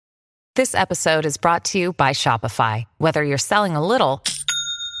This episode is brought to you by Shopify. Whether you're selling a little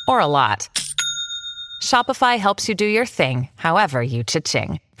or a lot, Shopify helps you do your thing, however you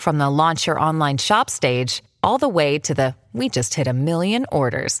cha-ching. From the launch your online shop stage, all the way to the we just hit 1 million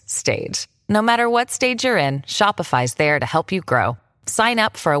orders stage. No matter what stage you're in, Shopify's there to help you grow. Sign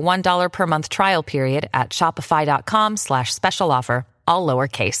up for a $1 per month trial period at shopify.com/special offer, all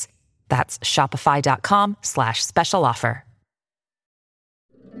lowercase. That's shopify.com/special offer.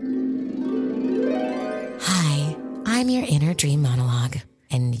 Hi, I'm your inner dream monologue,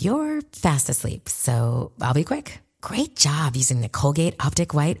 and you're fast asleep, so I'll be quick. Great job using the Colgate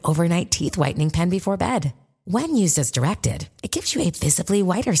Optic White Overnight Teeth Whitening Pen before bed. When used as directed, it gives you a visibly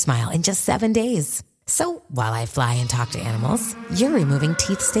whiter smile in just 7 days. So while I fly and talk to animals, you're removing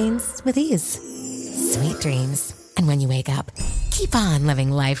teeth stains with ease. Sweet dreams. And when you wake up, keep on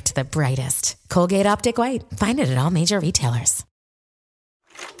living life to the brightest. Colgate Optic White. Find it at all major retailers.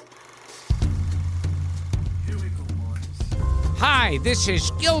 Hi, this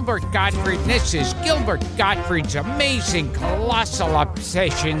is Gilbert Gottfried, and this is Gilbert Gottfried's Amazing Colossal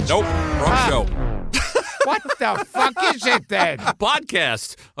Obsessions. Nope, wrong show. What the fuck is it then?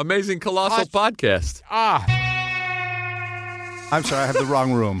 Podcast. Amazing Colossal Podcast. I'm sorry, I have the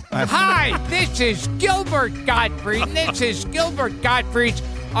wrong room. Hi, this is Gilbert Gottfried, and this is Gilbert Gottfried's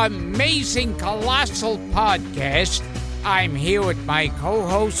Amazing Colossal Podcast. I'm here with my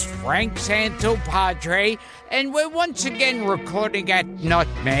co-host, Frank Santopadre, and we're once again recording at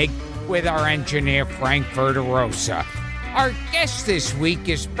Nutmeg with our engineer, Frank Verderosa. Our guest this week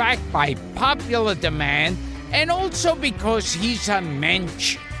is back by popular demand, and also because he's a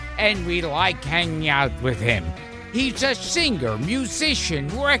mensch, and we like hanging out with him. He's a singer, musician,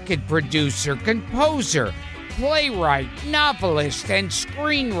 record producer, composer, playwright, novelist, and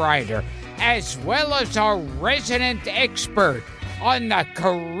screenwriter, as well as our resident expert on the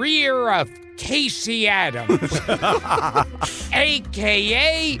career of Casey Adams,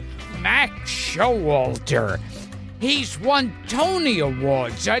 a.k.a. Mac Showalter. He's won Tony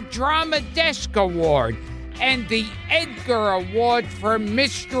Awards, a Drama Desk Award, and the Edgar Award for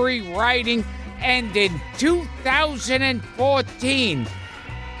Mystery Writing, and in 2014,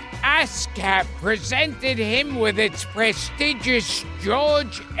 ASCAP presented him with its prestigious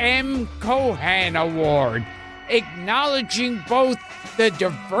George M. Cohan Award, acknowledging both the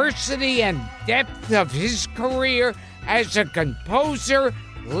diversity and depth of his career as a composer,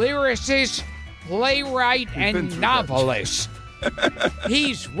 lyricist, playwright, and novelist.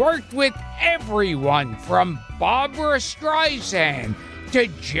 He's worked with everyone from Barbra Streisand to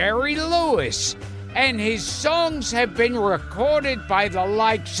Jerry Lewis, and his songs have been recorded by the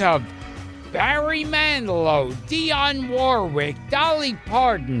likes of Barry Manilow, Dionne Warwick, Dolly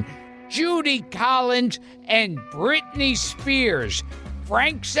Parton, Judy Collins, and Britney Spears.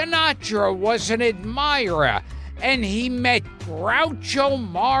 Frank Sinatra was an admirer, and he met Groucho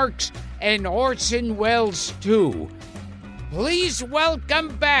Marx and Orson Welles, too. Please welcome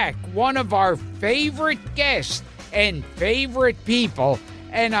back one of our favorite guests and favorite people,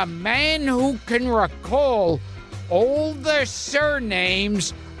 and a man who can recall all the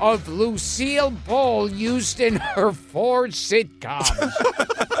surnames of Lucille Ball used in her 4 sitcoms.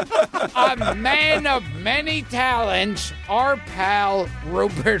 A man of many talents, our pal,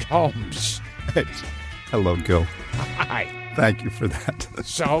 Rupert Holmes. Hello, Gil. Hi. Thank you for that.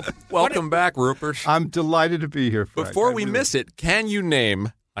 So, Welcome back, Rupert. I'm delighted to be here, Frank. Before we miss it, can you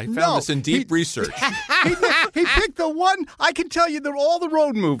name... I found this in deep research. He picked the one. I can tell you they're all the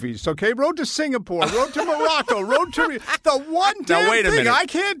road movies, okay? Road to Singapore, Road to Morocco, Road to... The one damn Now, wait a thing minute. I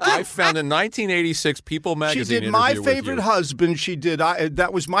can't do. I found a 1986 People magazine She did interview My with Favorite you. Husband. She did.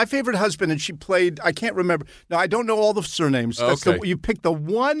 That was My Favorite Husband, and she played... I can't remember. No, I don't know all the surnames. That's Okay. you picked the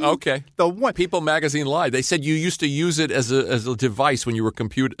one. Okay. The one. People magazine lied. They said you used to use it as a device when you were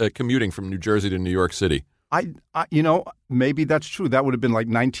commuting from New Jersey to New York City. I maybe that's true. That would have been like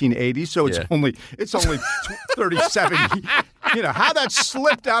 1980, so it's only 37. How that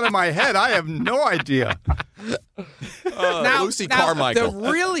slipped out of my head, I have no idea. Lucy Carmichael. The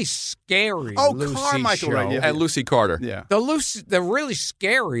really scary Lucy Carmichael, show. right, yeah. And Lucy Carter. Yeah. The really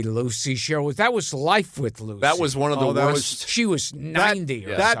scary Lucy show was Life with Lucy. That was one of the worst. She was 90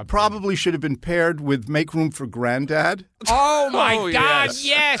 or That something. probably should have been paired with Make Room for Granddad. Oh, my Oh, God, yes.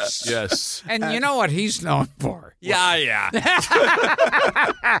 yes. Yes. And you know what he's known for? Yeah.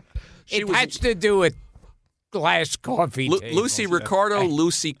 It has to do with glass coffee tables. Lucy Ricardo,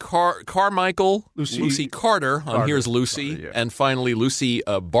 Lucy Carmichael, Lucy Carter on Here's Lucy, Carter, yeah. and finally Lucy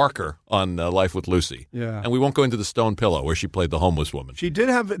Barker on Life with Lucy. Yeah. And we won't go into the Stone Pillow where she played the homeless woman. She did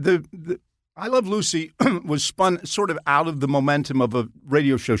have I Love Lucy was spun sort of out of the momentum of a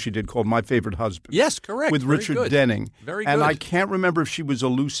radio show she did called My Favorite Husband. Yes, correct. With Very Richard good. Denning. Very good. And I can't remember if she was a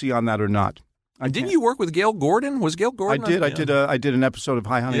Lucy on that or not. Didn't you work with Gail Gordon? Was Gail Gordon? I did. I did an episode of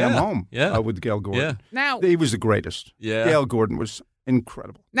Hi, Honey, I'm Home with Gail Gordon. Yeah. Now, he was the greatest. Yeah. Gail Gordon was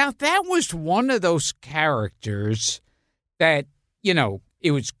incredible. Now, that was one of those characters that,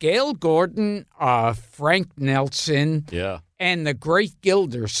 it was Gail Gordon, Frank Nelson, and the great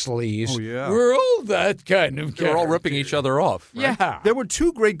Gildersleeves. Oh, yeah. Were all that kind of They were all ripping each other off. Right? Yeah. There were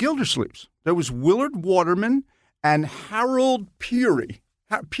two great Gildersleeves. There was Willard Waterman and Harold Peary.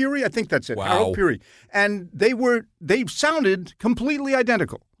 Peary, I think that's it. Wow. Harold Peary. And they sounded completely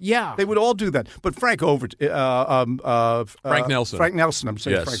identical. Yeah. They would all do that. But Frank Overton. Frank Nelson. Frank Nelson, I'm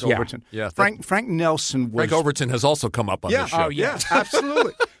saying Frank Overton. Yeah. Frank Nelson was. Frank Overton has also come up on this show. Oh, yeah.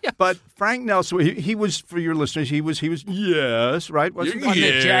 Absolutely. But Frank Nelson, he was, for your listeners, he was yes, right? Wasn't he? On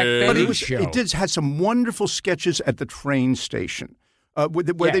the Jack But Benny show. It had some wonderful sketches at the train station.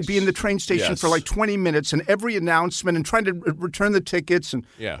 Where they'd be in the train station for like 20 minutes and every announcement and trying to return the tickets and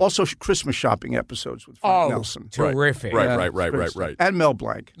also Christmas shopping episodes with Frank Nelson. Terrific. Right. And Mel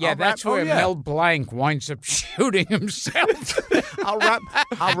Blanc. Yeah, that's where Mel Blanc winds up shooting himself. I'll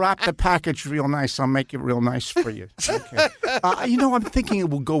wrap the package real nice. I'll make it real nice for you. Okay. I'm thinking it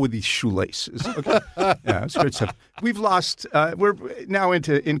will go with these shoelaces. Okay. Yeah, it's great stuff. We've lost. We're now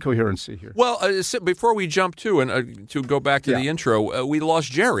into incoherency here. Well, so before we jump to go back to the intro, we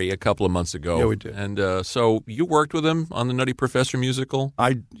lost Jerry a couple of months ago. Yeah, we did. And so you worked with him on the Nutty Professor musical?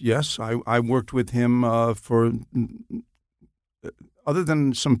 I worked with him for other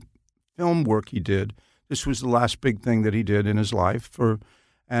than some film work he did. This was the last big thing that he did in his life.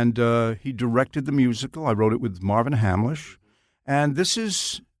 And he directed the musical. I wrote it with Marvin Hamlish. And this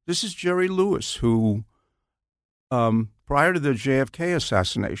is Jerry Lewis, who prior to the JFK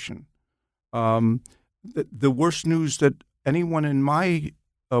assassination, the worst news that anyone in my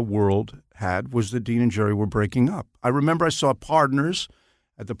world had was that Dean and Jerry were breaking up. I remember I saw Partners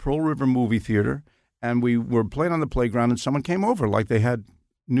at the Pearl River Movie Theater, and we were playing on the playground, and someone came over like they had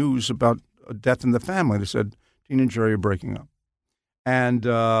news about a death in the family. They said, Dean and Jerry are breaking up. And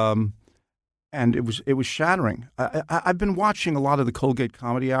it was shattering. I've been watching a lot of the Colgate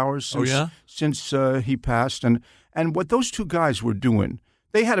Comedy Hours since he passed, and what those two guys were doing,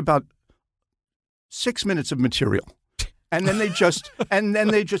 they had about 6 minutes of material. And then they just,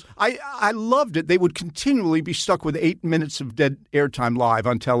 I loved it. They would continually be stuck with 8 minutes of dead airtime live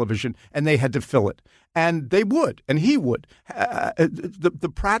on television, and they had to fill it. And they would, and he would. The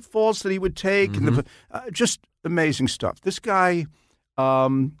pratfalls that he would take, and just amazing stuff. This guy,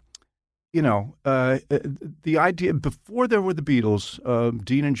 the idea, before there were the Beatles,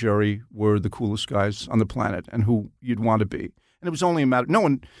 Dean and Jerry were the coolest guys on the planet and who you'd want to be. And it was only a matter,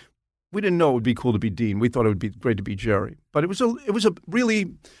 we didn't know it would be cool to be Dean. We thought it would be great to be Jerry. But it was a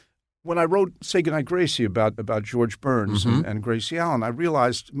really, when I wrote Say Goodnight Gracie about George Burns and Gracie Allen, I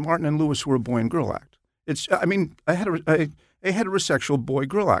realized Martin and Lewis were a boy and girl act. A heterosexual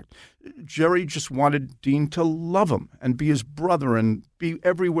boy-girl act. Jerry just wanted Dean to love him and be his brother and be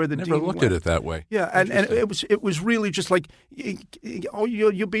everywhere that Dean went. Never looked at it that way. Yeah, and it was really just like, oh,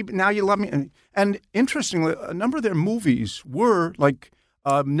 you'll be, now you love me. And interestingly, a number of their movies were like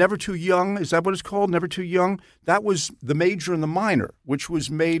Never Too Young. Is that what it's called? Never Too Young? That was The Major and the Minor, which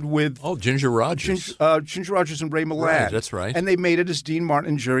was made with Ginger Rogers. Ginger Rogers and Ray Milland. Right, that's right. And they made it as Dean Martin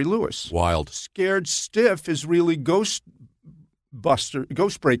and Jerry Lewis. Wild. Scared Stiff is really Ghostbreakers,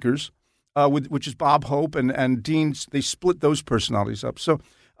 which is Bob Hope and Dean. They split those personalities up. So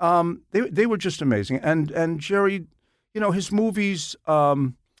they were just amazing. And Jerry, his movies,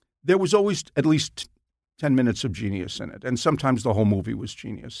 there was always at least 10 minutes of genius in it. And sometimes the whole movie was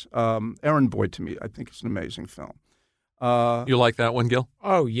genius. Errand Boy, to me, I think is an amazing film. You like that one, Gil?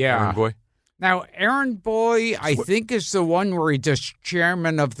 Oh, yeah. Errand Boy? Now, Errand Boy, I think, is the one where he does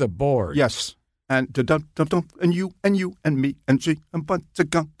chairman of the board. Yes. And and you and me and she and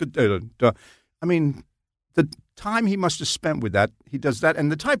I mean, the time he must have spent with that, he does that,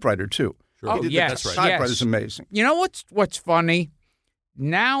 and the typewriter too. Sure. Oh, yes, the typewriter's amazing. You know what's funny?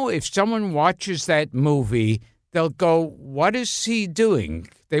 Now, if someone watches that movie, they'll go, "What is he doing?"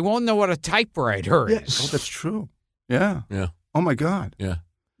 They won't know what a typewriter is. Oh, that's true. Yeah. Yeah. Oh my God. Yeah.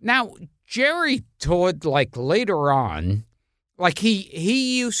 Now, Jerry told later on.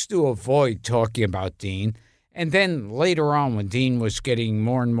 He used to avoid talking about Dean, and then later on when Dean was getting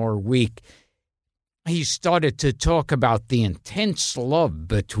more and more weak, he started to talk about the intense love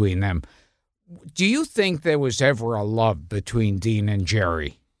between them. Do you think there was ever a love between Dean and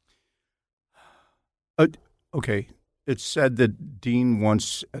Jerry? Okay. It's said that Dean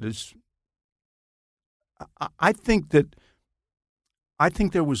once, at his I think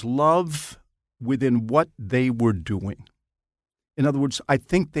there was love within what they were doing. In other words, I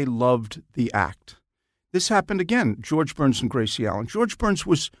think they loved the act. This happened again, George Burns and Gracie Allen. George Burns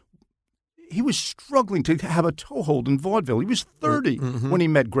was struggling to have a toehold in vaudeville. He was 30 when he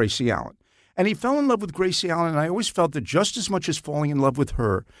met Gracie Allen. And he fell in love with Gracie Allen, and I always felt that just as much as falling in love with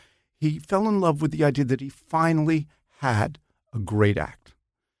her, he fell in love with the idea that he finally had a great act.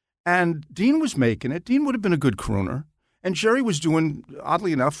 And Dean was making it. Dean would have been a good crooner. And Jerry was doing,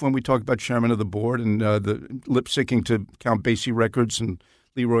 oddly enough, when we talk about chairman of the board and the lip-syncing to Count Basie records and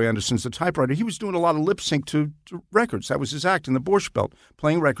Leroy Anderson's The Typewriter, he was doing a lot of lip-sync to records. That was his act in the Borscht Belt,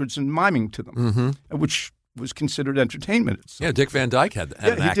 playing records and miming to them, which was considered entertainment. Yeah, Dick Van Dyke had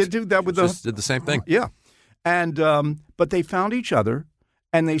an act. He did do that with did the same thing. Yeah. And but they found each other,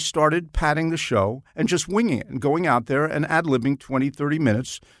 and they started padding the show and just winging it and going out there and ad-libbing 20, 30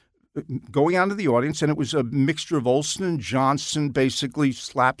 minutes, going out to the audience, and it was a mixture of Olsen and Johnson, basically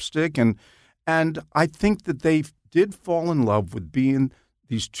slapstick. And I think that they did fall in love with being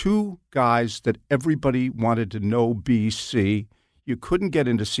these two guys that everybody wanted to know, be, see. You couldn't get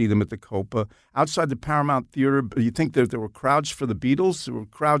in to see them at the Copa. Outside the Paramount Theater, you think that there were crowds for the Beatles, there were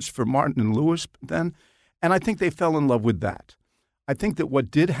crowds for Martin and Lewis then, and I think they fell in love with that. I think that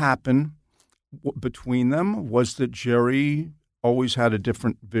what did happen between them was that Jerry always had a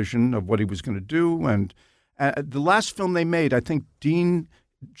different vision of what he was going to do, and the last film they made, I think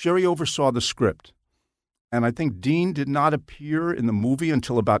Jerry oversaw the script, and I think Dean did not appear in the movie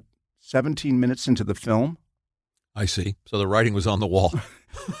until about 17 minutes into the film. I see. So the writing was on the wall.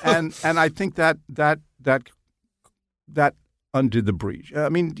 and I think that undid the breach. I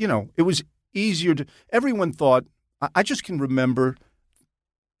mean, it was easier to – everyone thought – I just can remember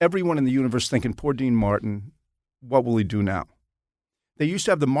everyone in the universe thinking, poor Dean Martin, what will he do now? They used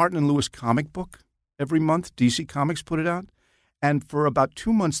to have the Martin and Lewis comic book every month. DC Comics put it out. And for about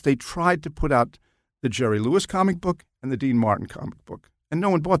 2 months, they tried to put out the Jerry Lewis comic book and the Dean Martin comic book. And no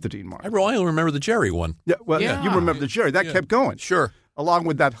one bought the Dean Martin. I only remember the Jerry one. Yeah, well, you remember the Jerry. That kept going. Sure. Along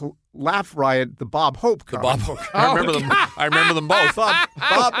with that laugh riot, the Bob Hope comic book. I remember them. I remember them both. Bob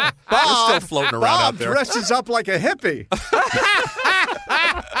They're still floating around out there. Bob dresses up like a hippie.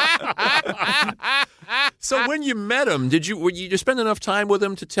 So when you met him, did you spend enough time with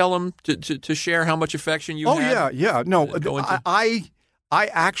him to tell him to share how much affection you had? Oh yeah. No, I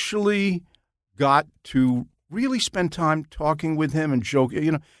actually got to really spend time talking with him and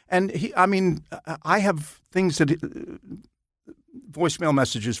joking, And I have things voicemail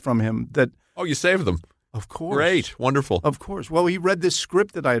messages from him that. Oh, you saved them. Of course. Great. Wonderful. Of course. Well, he read this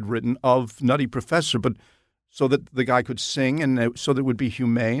script that I had written of Nutty Professor, but so that the guy could sing and so that it would be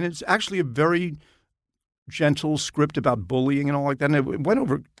humane. It's actually a very gentle script about bullying and all like that. And it went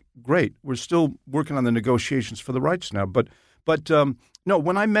over great. We're still working on the negotiations for the rights now. But no,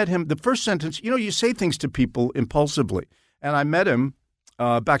 when I met him, the first sentence, you say things to people impulsively. And I met him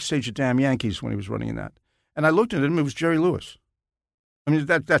backstage at Damn Yankees when he was running in that. And I looked at him, it was Jerry Lewis. I mean,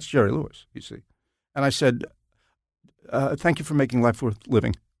 that's Jerry Lewis, you see. And I said, thank you for making life worth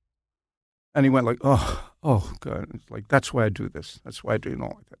living. And he went like, oh, God. It's like, that's why I do this. That's why I do it, and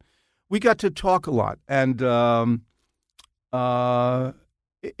all like that. We got to talk a lot. And I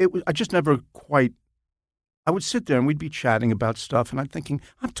just never quite, I would sit there and we'd be chatting about stuff. And I'm thinking,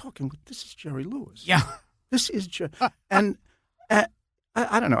 this is Jerry Lewis. Yeah. This is Jerry. And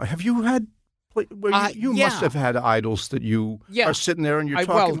I don't know. Have you had, you must have had idols that you are sitting there and you're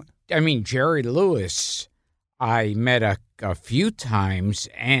talking. Well, Jerry Lewis, I met a few times,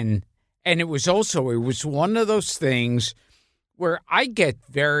 and it was one of those things where I get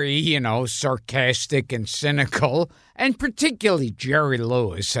very, sarcastic and cynical, and particularly Jerry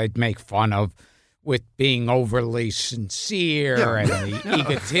Lewis I'd make fun of with being overly sincere and the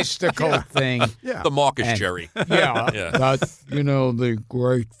egotistical thing. Yeah. The mawkish Jerry. Yeah. The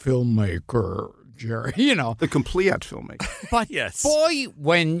great filmmaker, Jerry, The complete filmmaker. But yes. Boy,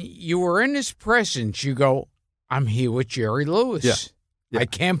 when you were in his presence, you go, I'm here with Jerry Lewis. Yeah. I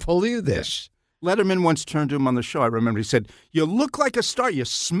can't believe this. Letterman once turned to him on the show. I remember he said, "You look like a star. You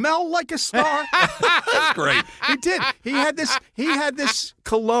smell like a star." That's great. He did. He had this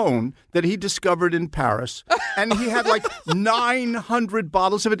cologne that he discovered in Paris, and he had like 900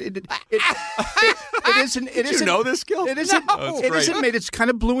 bottles of it. It isn't. Did you know this, Gil? It isn't. No. It isn't made. It's kind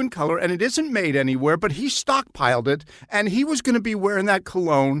of blue in color, and it isn't made anywhere. But he stockpiled it, and he was going to be wearing that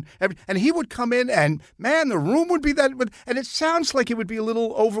cologne, and he would come in, and man, the room would be that. And it sounds like it would be a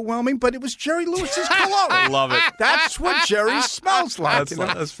little overwhelming, but it was Jerry Lewis's cologne. I love it. That's what Jerry smells like.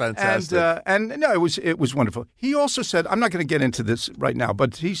 That's fantastic. And no, it was wonderful. He also said, I'm not going to get into this right now,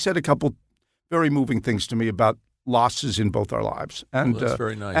 but he said a couple very moving things to me about losses in both our lives. And that's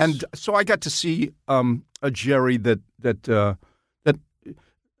very nice. And so I got to see a Jerry that I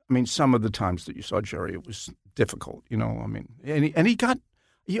mean, some of the times that you saw Jerry, it was difficult, you know. I mean, and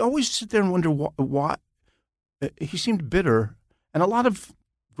he always sit there and wonder why he seemed bitter. And a lot of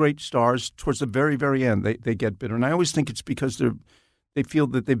great stars, towards the very, very end, they get bitter. And I always think it's because they feel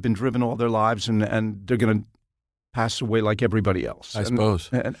that they've been driven all their lives and they're going to pass away like everybody else. I suppose.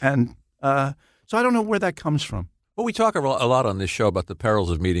 And so I don't know where that comes from. Well, we talk a lot on this show about the perils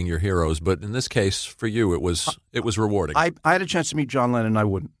of meeting your heroes, but in this case, for you, it was rewarding. I had a chance to meet John Lennon. I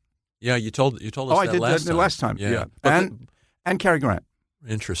wouldn't. Yeah, you told us that I did last time. Last time. Yeah. And Cary Grant.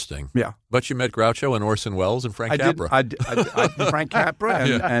 Interesting. Yeah. But you met Groucho and Orson Welles and Frank Capra. I did Frank Capra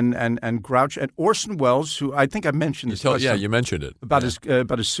and Groucho and Orson Welles, who I think I mentioned this. You mentioned it. About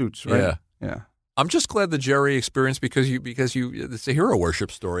his suits, right? Yeah. I'm just glad the Jerry experience because it's a hero worship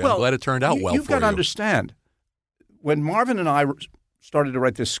story. I'm glad it turned out well. You've got to understand, when Marvin and I started to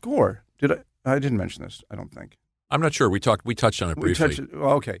write this score, I didn't mention this, I don't think. I'm not sure. We touched on it briefly.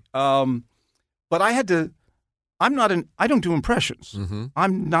 Okay. But I had to. I don't do impressions. Mm-hmm.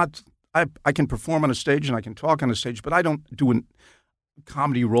 I'm not. I can perform on a stage and I can talk on a stage, but I don't do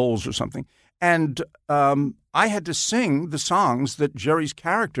comedy roles or something. And I had to sing the songs that Jerry's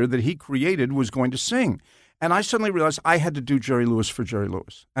character that he created was going to sing. And I suddenly realized I had to do Jerry Lewis for Jerry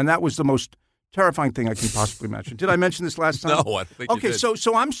Lewis, and that was the most terrifying thing I can possibly imagine. Did I mention this last time? No, I think you did.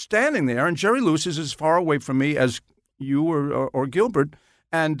 So I'm standing there, and Jerry Lewis is as far away from me as you or Gilbert,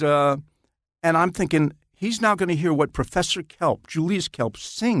 and I'm thinking he's now going to hear what Professor Kelp, Julius Kelp,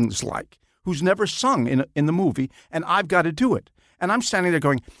 sings like, who's never sung in the movie, and I've got to do it. And I'm standing there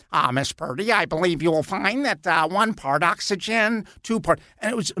going, Miss Purdy, I believe you will find that 1 part oxygen, 2 part.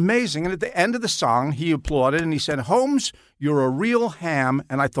 And it was amazing. And at the end of the song, he applauded and he said, Holmes, you're a real ham.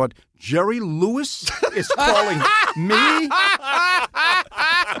 And I thought, Jerry Lewis is calling me?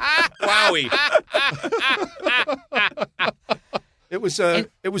 Wowie. It was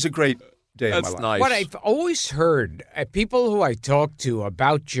a great day of my life. Nice. What I've always heard, people who I talk to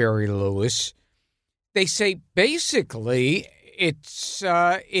about Jerry Lewis, they say basically it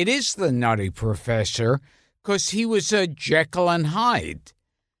is the Nutty Professor because he was a Jekyll and Hyde.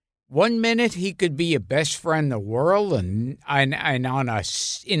 1 minute he could be your best friend in the world, and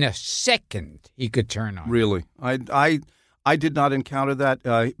in a second he could turn on. Really, I did not encounter that,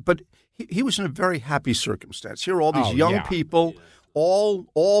 but he was in a very happy circumstance. Here are all these young people,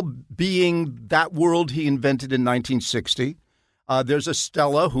 all being that world he invented in 1960. There's a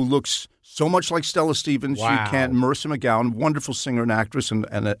Stella who looks so much like Stella Stevens, you can't. Marissa McGowan, wonderful singer and actress,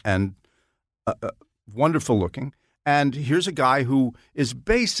 and wonderful looking. And here's a guy who is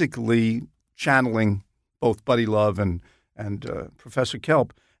basically channeling both Buddy Love and Professor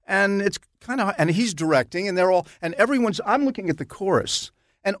Kelp. And it's and he's directing, and I'm looking at the chorus,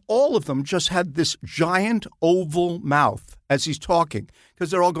 and all of them just had this giant oval mouth as he's talking,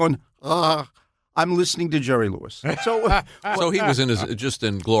 because they're all going, I'm listening to Jerry Lewis. So, so he was just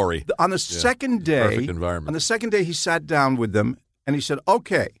in glory. On the second day, perfect environment. On the second day, he sat down with them and he said,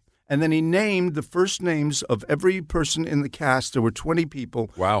 "Okay." And then he named the first names of every person in the cast. There were 20 people.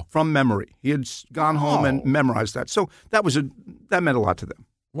 Wow. From memory. He had gone home and memorized that. So that meant a lot to them.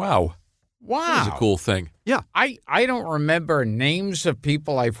 Wow. That was a cool thing. Yeah. I don't remember names of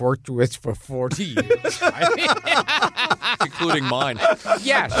people I've worked with for 40 years. Including mine.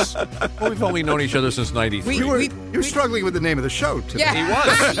 Yes. Well, we've only known each other since 93. You're struggling with the name of the show today. Yeah. He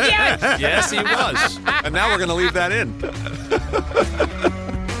was. Yes. Yes, he was. And now we're going to leave that in.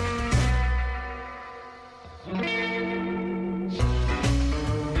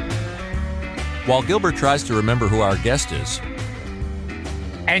 While Gilbert tries to remember who our guest is.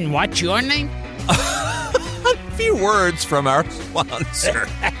 And what's your name? A few words from our sponsor.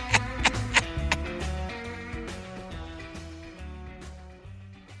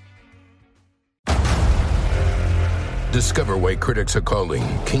 Discover why critics are calling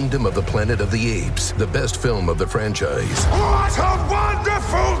Kingdom of the Planet of the Apes the best film of the franchise. What a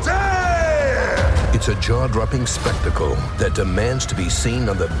wonderful day! It's a jaw-dropping spectacle that demands to be seen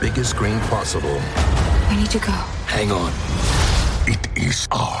on the biggest screen possible. We need to go. Hang on. It is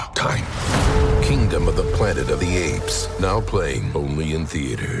our time. Kingdom of the Planet of the Apes. Now playing only in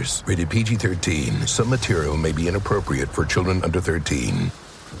theaters. Rated PG-13. Some material may be inappropriate for children under 13.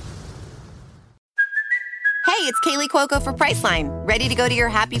 Hey, it's Kaylee Cuoco for Priceline. Ready to go to your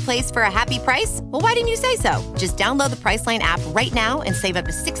happy place for a happy price? Well, why didn't you say so? Just download the Priceline app right now and save up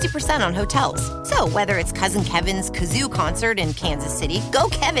to 60% on hotels. So whether it's Cousin Kevin's Kazoo Concert in Kansas City, go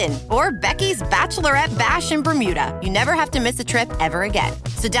Kevin, or Becky's Bachelorette Bash in Bermuda, you never have to miss a trip ever again.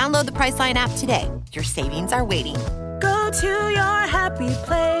 So download the Priceline app today. Your savings are waiting. Go to your happy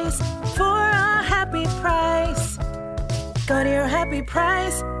place for a happy price. Go to your happy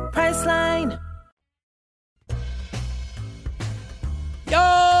price, Priceline.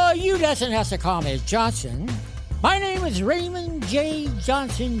 Yo, you doesn't have to call me Johnson. My name is Raymond J.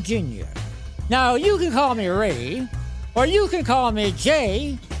 Johnson Jr. Now, you can call me Ray, or you can call me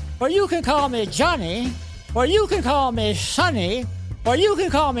Jay, or you can call me Johnny, or you can call me Sonny, or you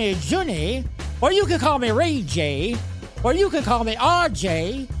can call me Junie, or you can call me Ray J, or you can call me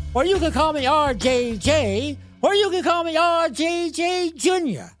RJ, or you can call me RJJ, or you can call me RJJ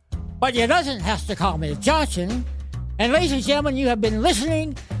Jr. But you doesn't have to call me Johnson. And ladies and gentlemen, you have been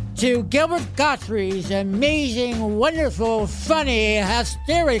listening to Gilbert Gottfried's amazing, wonderful, funny,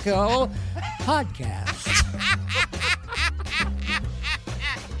 hysterical podcast.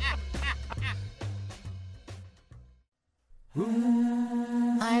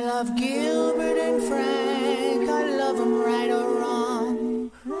 I love Gilbert and Frank. I love them right or wrong.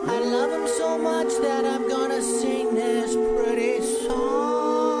 I love them so much that I'm gonna sing this pretty song.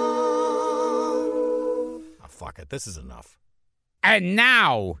 Fuck it, this is enough. And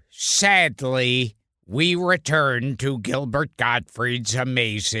now, sadly, we return to Gilbert Gottfried's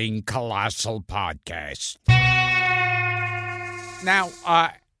amazing, colossal podcast. Now,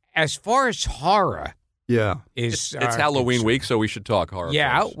 as far as horror is... It's Halloween week, so we should talk horror.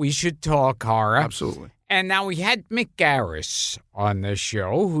 Yeah, first. we should talk horror. Absolutely. And now we had Mick Garris on the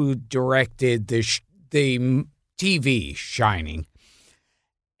show, who directed the TV Shining.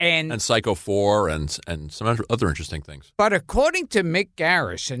 And Psycho 4 and some other interesting things. But according to Mick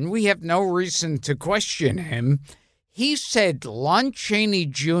Garris, and we have no reason to question him, he said Lon Chaney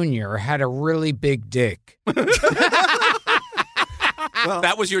Jr. had a really big dick. Well,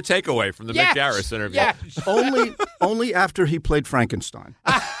 that was your takeaway from the Mick Garris interview. Yes. Only after he played Frankenstein.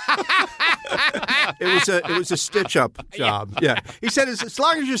 It was a stitch-up job. Yeah. He said, as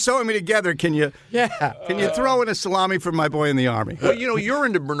long as you're sewing me together, can you throw in a salami for my boy in the Army? Well, you're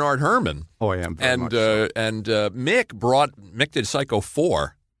into Bernard Herrmann. Oh, I am very much so. And Mick did Psycho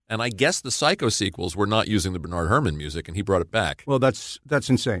 4, and I guess the Psycho sequels were not using the Bernard Herrmann music, and he brought it back. Well, that's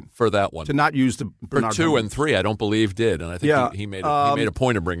insane. For that one. To not use the Bernard For 2 Herrmann. and 3, I don't believe did, and I think he made a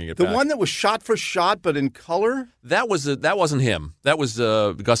point of bringing it back. The one that was shot for shot, but in color? That wasn't him. That was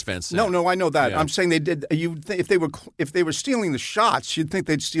Gus Van Sant. No, I know that. Yeah. I'm saying they did. If they were stealing the shots, you'd think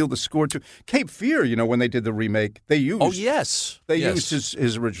they'd steal the score too. Cape Fear, when they did the remake, they used. Oh yes, they used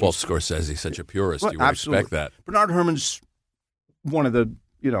his original. Well, Scorsese's such a purist. Well, you would expect that. Bernard Herrmann's one of the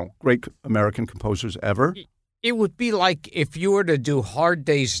great American composers ever. It would be like if you were to do Hard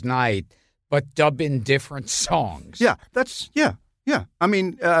Day's Night, but dub in different songs. Yeah, yeah. I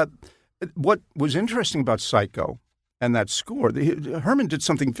mean, what was interesting about Psycho and that score, Herrmann did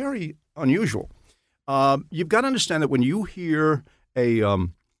something very unusual. You've got to understand that when you hear any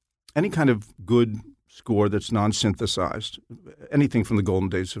kind of good score that's non-synthesized, anything from the golden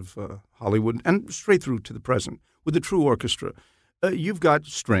days of Hollywood and straight through to the present, with a true orchestra, you've got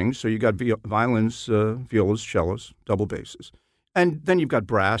strings, so you've got violins, violas, cellos, double basses. And then you've got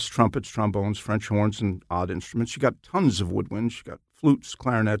brass, trumpets, trombones, French horns, and odd instruments. You've got tons of woodwinds. You've got flutes,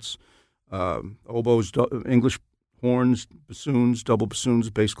 clarinets, oboes, English horns, bassoons, double bassoons,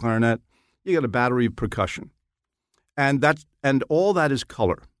 bass clarinet. You got a battery of percussion. And all that is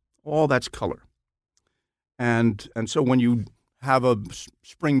color. All that's color. And so when you have a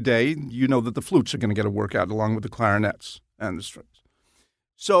spring day, you know that the flutes are going to get a workout along with the clarinets and the strings.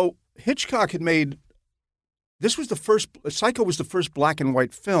 So Hitchcock had made Psycho was the first black and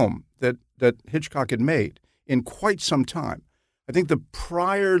white film that Hitchcock had made in quite some time. I think the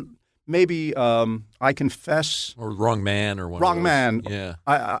prior, maybe I Confess. Or Wrong Man or one Wrong of those. Man.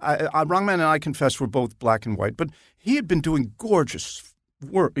 Yeah. Wrong Man and I Confess were both black and white, but he had been doing gorgeous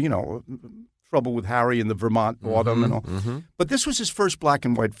work, Trouble with Harry in the Vermont Autumn and all. Mm-hmm. But this was his first black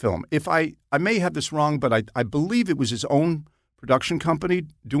and white film. If I may have this wrong, but I believe it was his own production company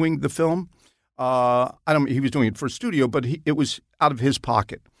doing the film. He was doing it for a studio, but it was out of his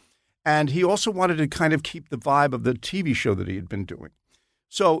pocket. And he also wanted to kind of keep the vibe of the TV show that he had been doing.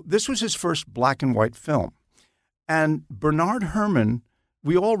 So this was his first black and white film. And Bernard Herrmann,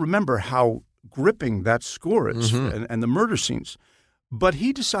 we all remember how gripping that score is and the murder scenes. But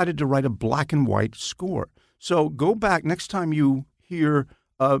he decided to write a black and white score. So go back next time you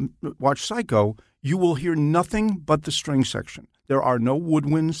watch Psycho, you will hear nothing but the string section. There are no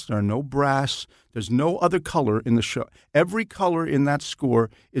woodwinds, there are no brass, there's no other color in the show. Every color in that score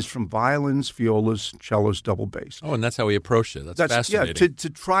is from violins, violas, cellos, double bass. Oh, and that's how he approached it. That's fascinating. Yeah, to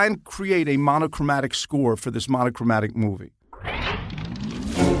try and create a monochromatic score for this monochromatic movie.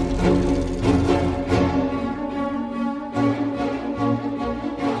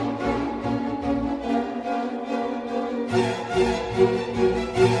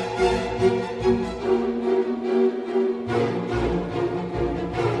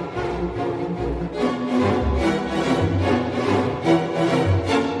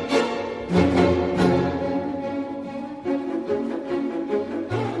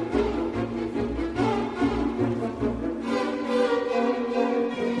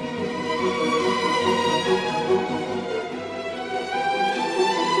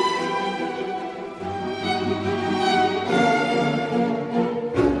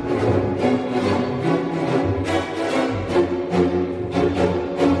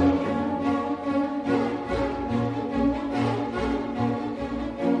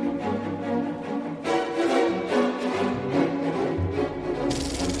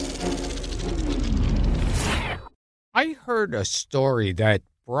 I heard a story that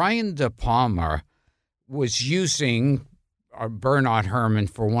Brian De Palma was using Bernard Herrmann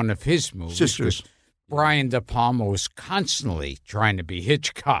for one of his movies. Sisters. Brian De Palma was constantly trying to be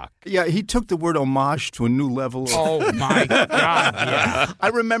Hitchcock. Yeah, he took the word homage to a new level. Oh, my God, yeah. I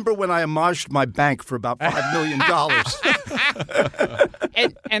remember when I homaged my bank for about $5 million.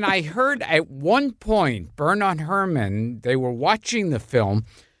 And I heard at one point, Bernard Herrmann, they were watching the film,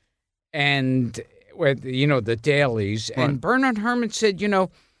 and with the dailies, Right. and Bernard Herrmann said,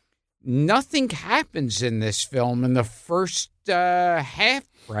 nothing happens in this film in the first half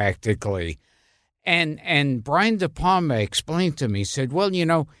practically. And Brian De Palma explained to me, said, well,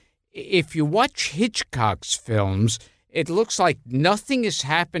 if you watch Hitchcock's films, it looks like nothing is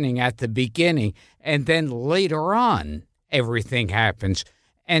happening at the beginning, and then later on, everything happens.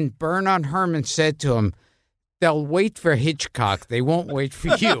 And Bernard Herrmann said to him, they'll wait for Hitchcock. They won't wait for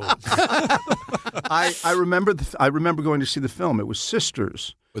you. I remember going to see the film. It was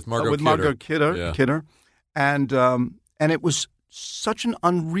Sisters With Margot Kidder. Yeah. Kidder. And it was such an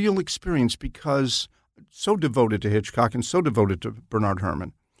unreal experience because so devoted to Hitchcock and so devoted to Bernard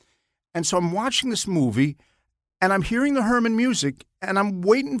Herrmann. And so I'm watching this movie, and I'm hearing the Herrmann music, and I'm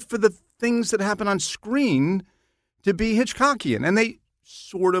waiting for the things that happen on screen to be Hitchcockian. And they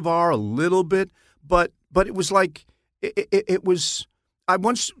sort of are a little bit, but it was like it was. I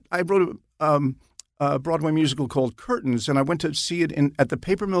wrote a Broadway musical called Curtains, and I went to see it at the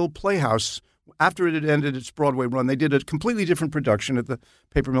Paper Mill Playhouse. After it had ended its Broadway run, they did a completely different production at the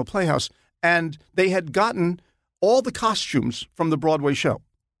Paper Mill Playhouse, and they had gotten all the costumes from the Broadway show.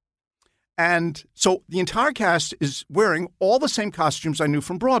 And so the entire cast is wearing all the same costumes I knew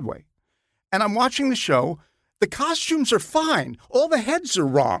from Broadway. And I'm watching the show. The costumes are fine. All the heads are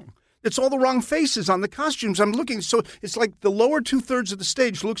wrong. It's all the wrong faces on the costumes. I'm looking, so it's like the lower 2/3 of the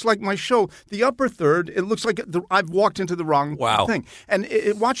stage looks like my show. The upper third, it looks like I've walked into the wrong thing. And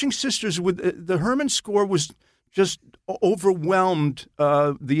watching Sisters with the Herrmann score was just overwhelmed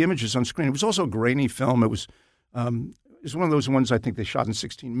the images on screen. It was also a grainy film. It was one of those ones I think they shot in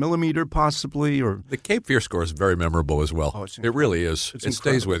 16 millimeter, possibly. Or the Cape Fear score is very memorable as well. Oh, it's it really is. It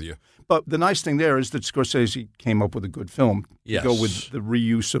stays with you. But the nice thing there is that Scorsese came up with a good film Yes. to go with the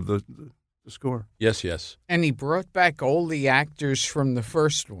reuse of the score. Yes, yes. And he brought back all the actors from the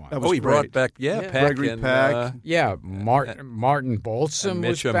first one. That was He great. brought back, Peck. Gregory and, Peck. Martin Balsam and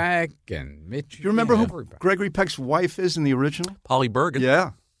was Mitchum. back, and Mitch. Do you remember who everybody. Gregory Peck's wife is in the original? Polly Bergen.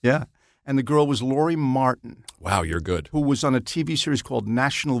 Yeah. And the girl was Laurie Martin, Wow, you're good. who was on a TV series called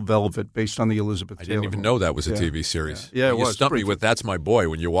National Velvet based on the Elizabeth I Taylor. didn't even know that was a Yeah. TV series. Yeah, it You was. stumped me Pretty with "That's my boy"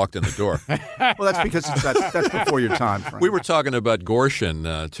 when you walked in the door. Well, that's because that's before your time, Frank. We were talking about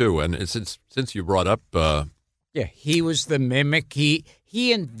Gorshin too, and since you brought up, Yeah, he was the mimic. He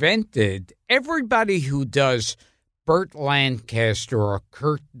invented everybody who does Burt Lancaster or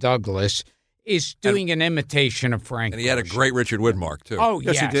Kirk Douglas is doing an imitation of Frank. and he had a Gorshin. great Richard Widmark too. Oh,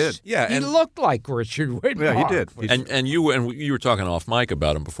 Yes, he did. Yeah, he and- looked like Richard Widmark. Yeah, he did. and you were talking off mic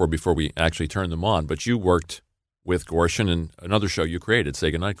about him before we actually turned them on. But you worked with Gorshin in another show you created, Say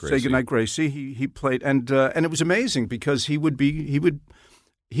Goodnight, Gracie. Say Goodnight, Gracie. He played, and it was amazing because he would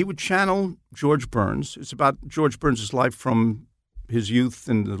channel George Burns. It's about George Burns' life from his youth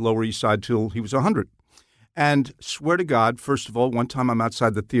in the Lower East Side till he was 100. And swear to God, first of all, one time I'm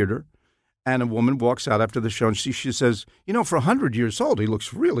outside the theater, and a woman walks out after the show, and she says, for 100 years old, he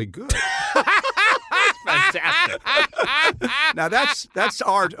looks really good. Fantastic. Now that's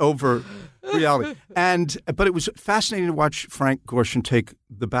art over reality. But it was fascinating to watch Frank Gorshin take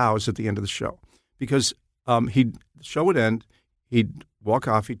the bows at the end of the show because the show would end, he'd walk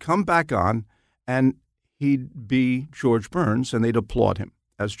off, he'd come back on, and he'd be George Burns, and they'd applaud him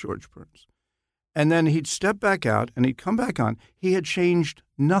as George Burns. And then he'd step back out, and he'd come back on. He had changed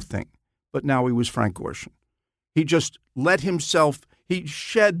nothing, but now he was Frank Gorshin. He just let himself, he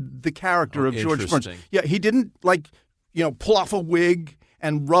shed the character of George Burns. Yeah, he didn't pull off a wig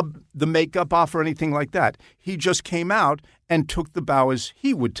and rub the makeup off or anything like that. He just came out and took the bow as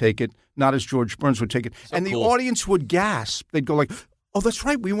he would take it, not as George Burns would take it. So and the audience would gasp. They'd go like, oh, that's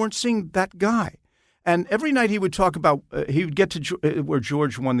right, we weren't seeing that guy. And every night he would talk about, he would get to where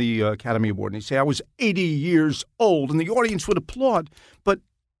George won the Academy Award, and he'd say, I was 80 years old, and the audience would applaud. But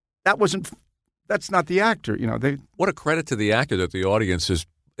that's not the actor. What a credit to the actor that the audience is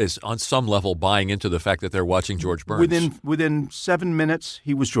on some level buying into the fact that they're watching George Burns. Within 7 minutes,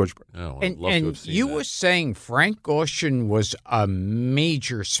 he was George Burns. Oh, I'd love to have seen you that. were saying Frank Gorshin was a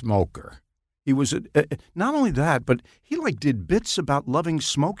major smoker. He was not only that, but he did bits about loving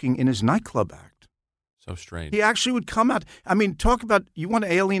smoking in his nightclub act. So strange. He actually would come out. I mean, talk about, you want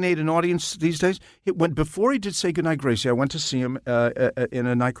to alienate an audience these days? Before he did Say Goodnight, Gracie, I went to see him in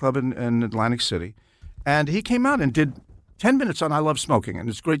a nightclub in Atlantic City. And he came out and did 10 minutes on I Love Smoking. And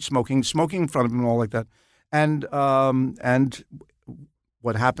it's great smoking in front of him and all like that. And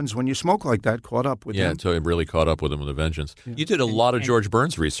what happens when you smoke like that caught up with him. Yeah, until it really caught up with him with a vengeance. Yeah. You did a lot of George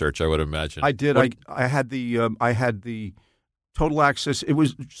Burns research, I would imagine. I did. I had the total access. It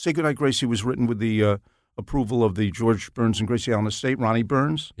was Say Goodnight, Gracie was written with the approval of the George Burns and Gracie Allen estate, Ronnie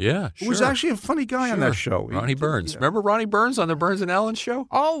Burns. Yeah, sure. Who was actually a funny guy on that show. Ronnie Burns. Remember Ronnie Burns on the Burns and Allen show?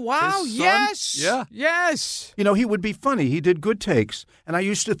 Oh, wow. Yes. Yeah. Yes. He would be funny. He did good takes. And I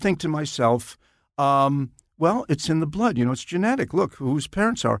used to think to myself, well, it's in the blood. It's genetic. Look who his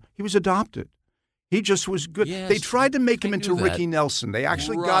parents are. He was adopted. He just was good. Yes, they tried to make him into Ricky Nelson. They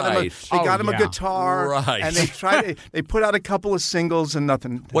actually got him a guitar, right. And they put out a couple of singles and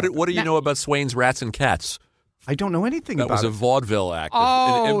nothing. What do you know about Swain's Rats and Cats? I don't know anything about it. That was a vaudeville act,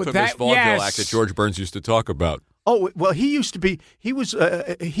 an infamous vaudeville act that George Burns used to talk about. Oh, well, he used to be. He was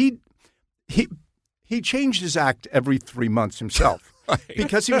he changed his act every 3 months himself. Right.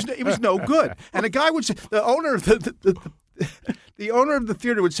 Because he was no good. And a guy would say, the owner of the owner of the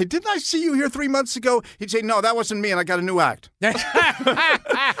theater would say, "Didn't I see you here 3 months ago?" He'd say, "No, that wasn't me, and I got a new act."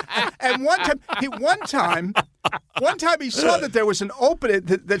 And one time he saw that there was an opening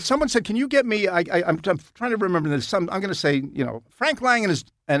that someone said, "Can you get me?" I'm trying to remember this. I'm going to say, Frank Lang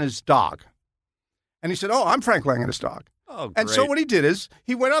and his dog, and he said, "Oh, I'm Frank Lang and his dog." Oh, great. And so what he did is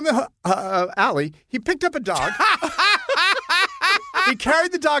he went on the alley. He picked up a dog. He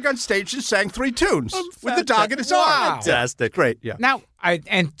carried the dog on stage and sang 3 tunes with the dog in his arm. Fantastic. Great, yeah. Now,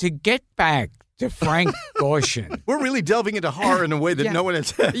 and to get back to Frank Gorshin. We're really delving into horror in a way that no one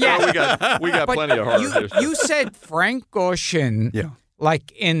has. Yeah. Oh, we got plenty of horror. You said Frank Gorshin,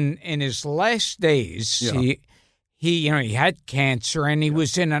 in his last days, he had cancer and he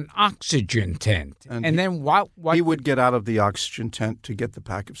was in an oxygen tent. And then what? He would get out of the oxygen tent to get the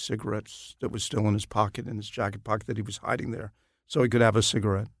pack of cigarettes that was still in his pocket, in his jacket pocket that he was hiding there, so he could have a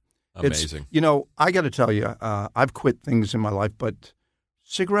cigarette. Amazing. I got to tell you, I've quit things in my life, but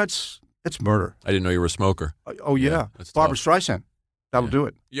cigarettes, it's murder. I didn't know you were a smoker. Oh, yeah. Barbra Streisand. That'll do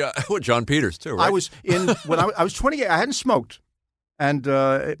it. Yeah, John Peters, too, right? I was when I was 28, I hadn't smoked and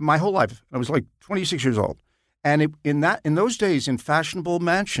my whole life. I was like 26 years old. And in those days, in fashionable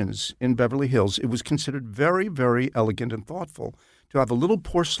mansions in Beverly Hills, it was considered very, very elegant and thoughtful to have a little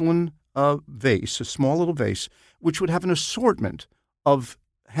porcelain vase, a small little vase, which would have an assortment of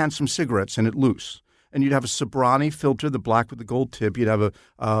handsome cigarettes in it loose. And you'd have a Sobrani filter, the black with the gold tip. You'd have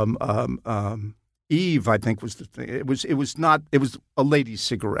a Eve, I think was the thing. It was a lady's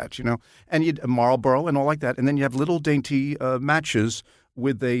cigarette, and you'd a Marlboro and all like that. And then you have little dainty matches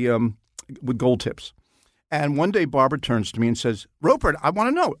with gold tips. And one day Barbara turns to me and says, "Rupert, I want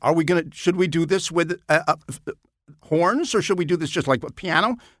to know, should we do this with horns or should we do this just like a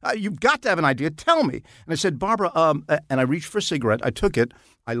piano? You've got to have an idea. Tell me." And I said, "Barbara," and I reached for a cigarette. I took it.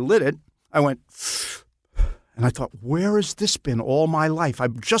 I lit it. I went, and I thought, where has this been all my life?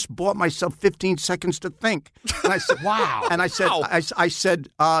 I've just bought myself 15 seconds to think. And I said, wow. And I said,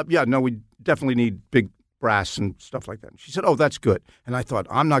 yeah, no, we definitely need big brass and stuff like that. And she said, "Oh, that's good." And I thought,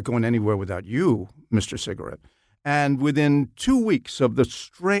 I'm not going anywhere without you, Mr. Cigarette. And within 2 weeks of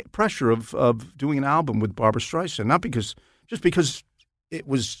the pressure of doing an album with Barbra Streisand, just because I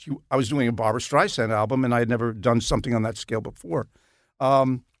was doing a Barbra Streisand album and I had never done something on that scale before,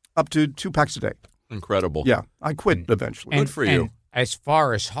 up to 2 packs a day. Incredible. Yeah, I quit eventually. Good for you. as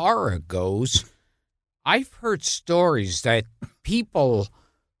far as horror goes, I've heard stories that people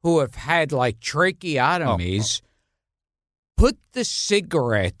who have had like tracheotomies put the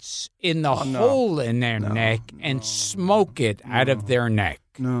cigarettes in the hole in their neck and smoke it out of their neck.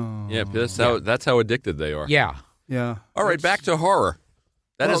 No. Yeah, that's how addicted they are. Yeah. Yeah. All right, back to horror.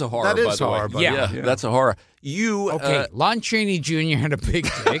 That is a horror, by the way. But Yeah. That's a horror. Okay, Lon Chaney Jr. had a big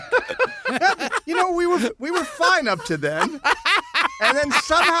dick. You know, we were fine up to then, and then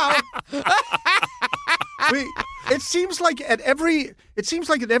somehow it seems like at every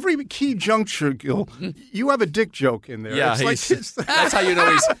key juncture, Gil, you have a dick joke in there. Yeah, that's how you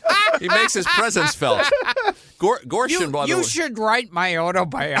know he makes his presence felt. Gorshin, by the way. You should write my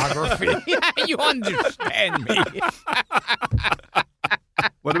autobiography. You understand me.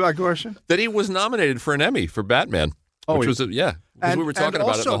 What about Gorshin? That he was nominated for an Emmy for Batman. Which was because we were talking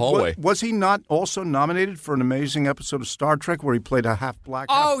about it in the hallway. Was he not also nominated for an amazing episode of Star Trek where he played a half black,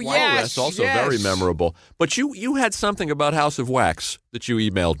 half white? Yes, that's also very memorable. But you had something about House of Wax that you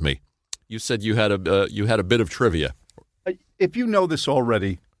emailed me. You said you had a bit of trivia. If you know this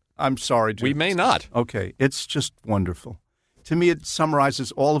already, I'm sorry. We may not. Okay, it's just wonderful. To me, it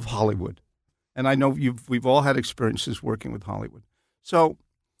summarizes all of Hollywood, and I know we've all had experiences working with Hollywood. So,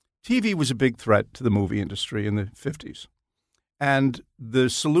 TV was a big threat to the movie industry in the 50s. And the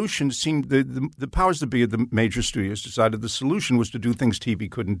solution seemed, the powers that be of the major studios decided the solution was to do things TV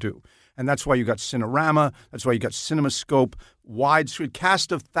couldn't do. And that's why you got Cinerama, that's why you got CinemaScope, widescreen,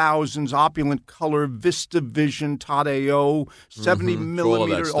 cast of thousands, opulent color, VistaVision, Todd A.O., 70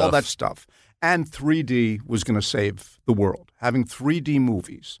 millimeter, all that stuff. And 3D was going to save the world, having 3D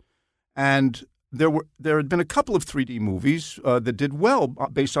movies. And there had been a couple of 3D movies that did well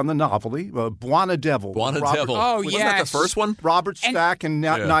based on the novelty. Buona Devil. Devil. Wasn't that the first one? Robert Stack and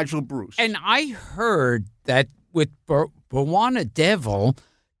Nigel Bruce. And I heard that with Buona Devil,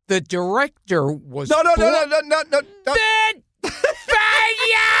 the director was No.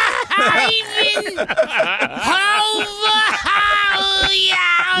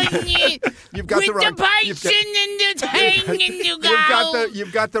 You've got the wrong.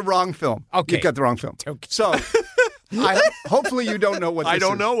 You've got the wrong film. Okay, you've got the wrong film. Okay. So, hopefully you don't know what this is. I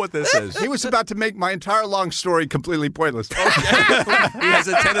don't know what this is. He was about to make my entire long story completely pointless. Okay. He has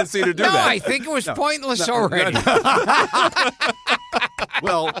a tendency to do that. No, I think it was pointless already.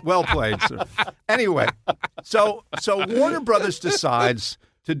 Well played, sir. Anyway, so Warner Brothers decides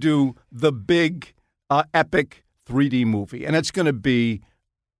to do the big, epic 3D movie, and it's going to be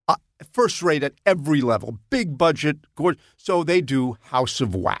first rate at every level, big budget, gorgeous. So they do House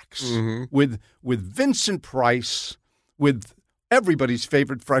of Wax with Vincent Price, with everybody's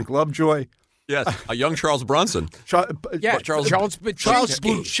favorite Frank Lovejoy. Yes, a young Charles Bronson. Charles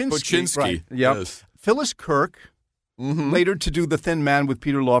Buczynski. Right. Yep. Yes. Phyllis Kirk, later to do The Thin Man with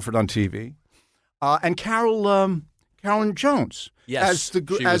Peter Lawford on TV, and Carolyn Jones as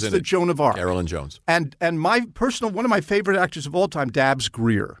the Joan of Arc. Carolyn Jones. And one of my favorite actors of all time, Dabbs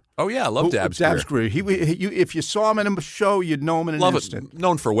Greer. Oh yeah, I love Dabbs Greer. If you saw him in a show, you'd know him in an instant.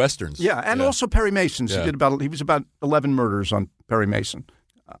 Known for westerns. Yeah, and also Perry Mason's. Yeah. He was about 11 murders on Perry Mason.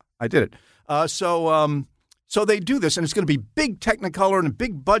 I did it. So they do this, and it's going to be big Technicolor and a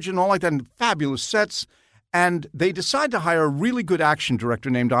big budget and all like that, and fabulous sets. And they decide to hire a really good action director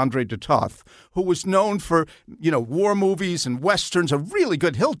named Andre de Toth, who was known for, war movies and westerns.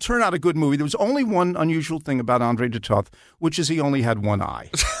 He'll turn out a good movie. There was only one unusual thing about Andre de Toth, which is he only had one eye.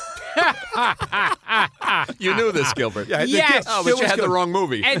 You knew this, Gilbert. Yeah, yes. Oh, but you had the wrong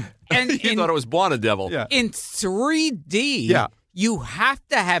movie. And you thought it was Buona Devil. Yeah. In 3D, you have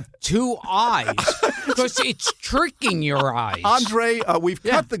to have two eyes because it's tricking your eyes. Andre, we've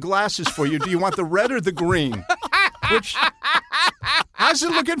cut the glasses for you. Do you want the red or the green? How's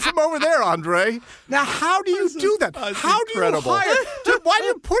it looking from over there, Andre? Now, how do you do that? How incredible. do you hire? Why do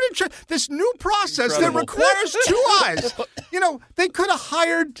you put in this new process that requires two eyes? They could have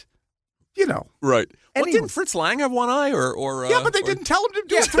hired, Right. Well, anyone. didn't Fritz Lang have one eye? Or Yeah, but they didn't tell him to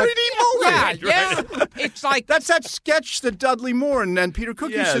do a 3D movie. Yeah. It's like that's that sketch that Dudley Moore and Peter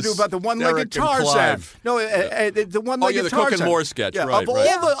Cook used to do about the one-legged Derek and Tarzan. Clive. No, the one-legged the Tarzan. Cook and Moore sketch. Yeah, Right,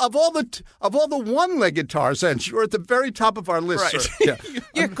 of all the one-legged Tarzans, you're at the very top of our list. Right. Sir.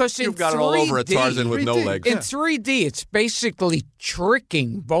 Yeah, because You've got it all over a Tarzan with no legs. In 3D, it's basically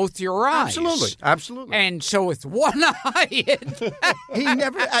tricking both your eyes. Absolutely. And so with one eye, he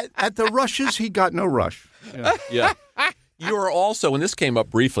never at the rushes. He got no rush. Yeah. You are also, and this came up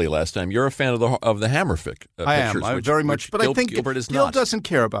briefly last time, you're a fan of the Hammer pictures. I am. I'm very much. But I think Gilbert is Gil not. doesn't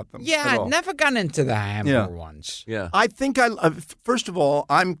care about them. yeah, at all. I've never gone into the Hammer ones. Yeah. I think first of all,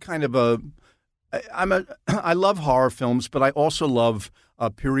 I'm kind of I love horror films, but I also love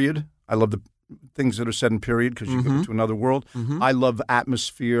period. I love the things that are set in period because you go into another world. I love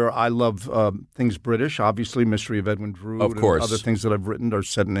atmosphere. I love things British. Obviously, Mystery of Edwin Drood. Of course. And other things that I've written are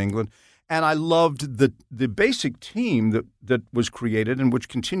set in England. And I loved the basic team that was created and which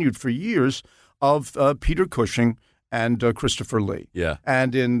continued for years of Peter Cushing and Christopher Lee. Yeah.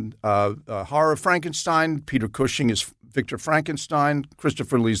 And in Horror of Frankenstein, Peter Cushing is Victor Frankenstein.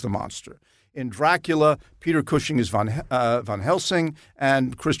 Christopher Lee's the monster. In Dracula, Peter Cushing is Van Helsing,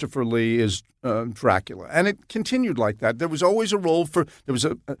 and Christopher Lee is Dracula. And it continued like that. There was always a role for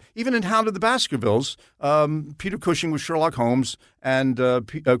even in Hound of the Baskervilles, Peter Cushing was Sherlock Holmes, and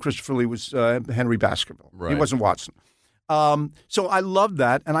Christopher Lee was Henry Baskerville. Right. He wasn't Watson. So I loved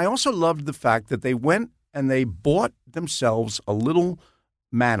that, and I also loved the fact that they went and they bought themselves a little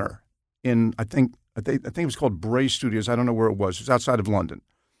manor in I think it was called Bray Studios. I don't know where it was. It was outside of London.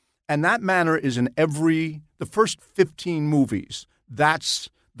 And that manor is in the first 15 movies. That's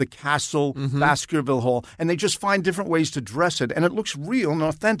the castle, Baskerville Hall. And they just find different ways to dress it. And it looks real and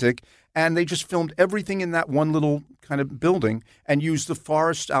authentic. And they just filmed everything in that one little kind of building and used the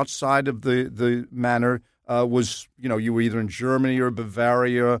forest outside of the manor. You were either in Germany or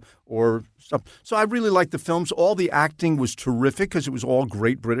Bavaria or stuff. So I really liked the films. All the acting was terrific because it was all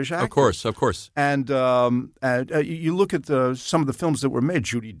great British actors. Of course. And you look at some of the films that were made.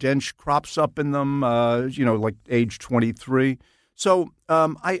 Judi Dench crops up in them, like age 23. So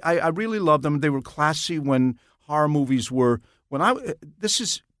I really loved them. They were classy when horror movies were. This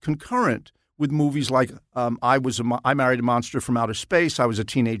is concurrent with movies like I Married a Monster from Outer Space. I Was a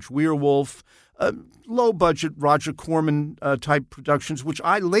Teenage Werewolf. Low-budget Roger Corman type productions, which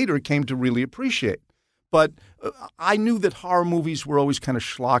I later came to really appreciate. But I knew that horror movies were always kind of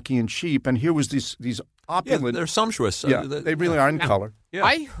schlocky and cheap, and here was these opulent. Yeah, they're sumptuous. Yeah, they really are in color. Yeah.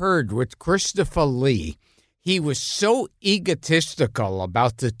 I heard with Christopher Lee, he was so egotistical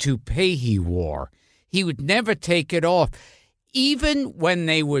about the toupee he wore. He would never take it off. Even when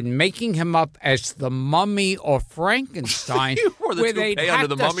they were making him up as the Mummy or Frankenstein, where they'd have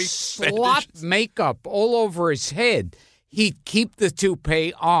to slot makeup all over his head, he'd keep the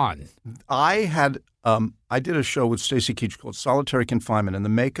toupee on. I did a show with Stacy Keach called Solitary Confinement, and the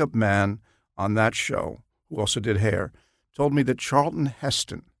makeup man on that show, who also did hair, told me that Charlton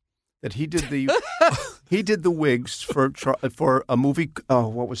Heston, that he did the wigs for a movie. Oh,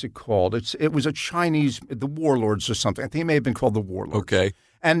 what was it called? It was a Chinese, The Warlords or something. I think it may have been called The Warlords. Okay.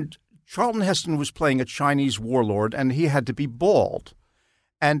 And Charlton Heston was playing a Chinese warlord, and he had to be bald.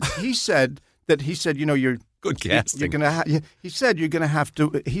 And he said, you're good casting. He said you're going to have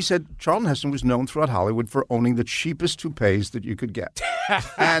to. He said Charlton Heston was known throughout Hollywood for owning the cheapest toupees that you could get,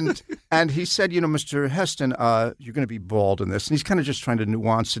 and he said, Mr. Heston, you're going to be bald in this, and he's kind of just trying to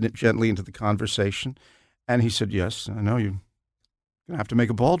nuance it gently into the conversation, and he said, yes, I know you're going to have to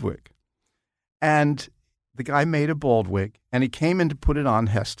make a bald wig, and the guy made a bald wig, and he came in to put it on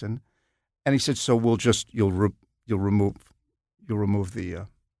Heston, and he said, so you'll remove the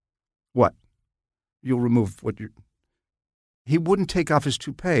what? You'll remove what you're. He wouldn't take off his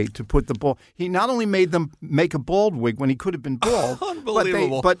toupee to put the bald. He not only made them make a bald wig when he could have been bald,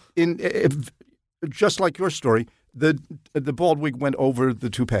 unbelievable. But just like your story, the bald wig went over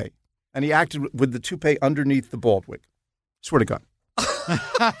the toupee, and he acted with the toupee underneath the bald wig. Swear to God.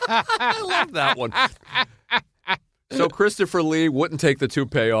 I love that one. So Christopher Lee wouldn't take the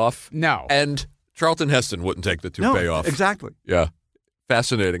toupee off. No. And Charlton Heston wouldn't take the toupee off. Exactly. Yeah.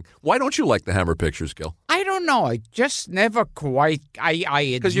 Fascinating. Why don't you like the Hammer pictures, Gil? I don't know. I just never quite.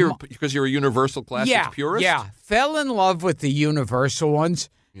 Because you're a Universal Classics purist. Yeah, fell in love with the Universal ones.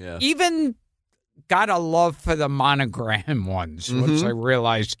 Yeah, even got a love for the monogram ones. Once I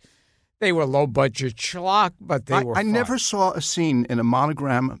realized they were low budget schlock, but they were. I never saw a scene in a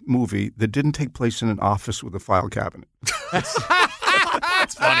monogram movie that didn't take place in an office with a file cabinet.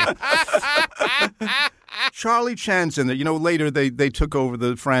 That's funny. Charlie Chan's in there. Later they took over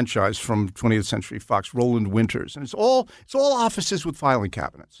the franchise from 20th Century Fox, Roland Winters, and it's all offices with filing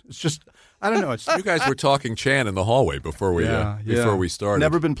cabinets. It's just, I don't know. You guys were talking Chan in the hallway before we started.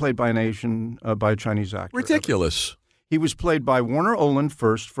 Never been played by an Asian, by a Chinese actor. Ridiculous. Ever. He was played by Warner Oland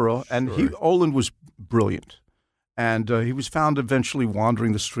first Oland was brilliant, and he was found eventually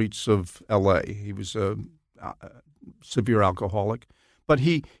wandering the streets of L.A. He was a severe alcoholic, but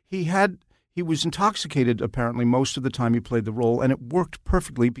he was intoxicated apparently most of the time he played the role, and it worked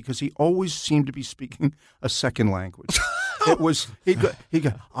perfectly because he always seemed to be speaking a second language. It was he go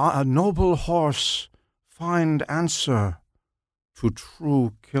a noble horse find answer to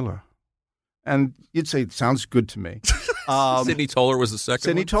true killer, and you'd say it sounds good to me. Sidney Toler was the second.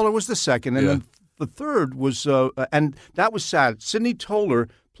 Sidney Toler was the second, and then the third was, and that was sad. Sidney Toler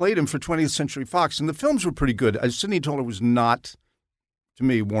played him for 20th Century Fox, and the films were pretty good. Sidney Toler was not, to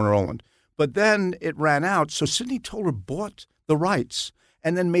me, Warner Oland. But then it ran out, so Sidney Toler bought the rights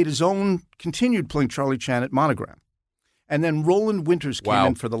and then made his own, continued playing Charlie Chan at Monogram. And then Roland Winters came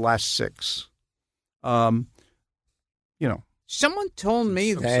in for the last 6. Someone told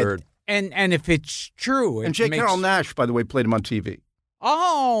me that, absurd. and if it's true, And J. Carrol Nash, by the way, played him on TV.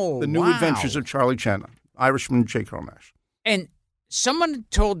 Oh, The New wow. Adventures of Charlie Chan, Irishman J. Carrol Nash. And someone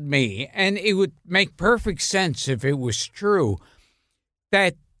told me, and it would make perfect sense if it was true,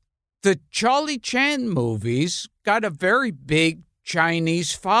 that the Charlie Chan movies got a very big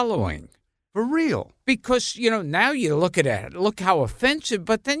Chinese following. For real. Because, now you look at it, look how offensive,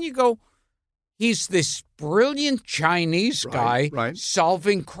 but then you go, he's this brilliant Chinese guy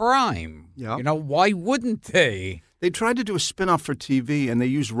solving crime. Yeah. Why wouldn't they? They tried to do a spinoff for TV, and they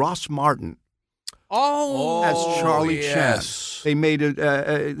used Ross Martin as Charlie yes. Chan. They made it,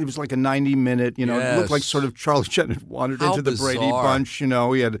 it was like a 90-minute, it looked like sort of Charlie Chan had wandered How into the bizarre. Brady Bunch.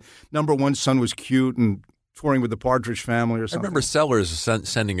 He had number one son was cute and touring with the Partridge Family or I something. remember Sellers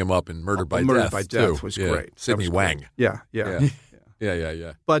sending him up in Murdered by Murdered Death. by Death too. was Yeah. great. Sidney That was Wang. great. Yeah.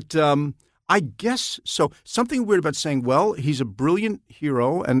 Yeah. But I guess so. Something weird about saying, well, he's a brilliant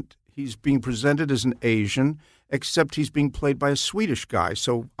hero and he's being presented as an Asian, except he's being played by a Swedish guy.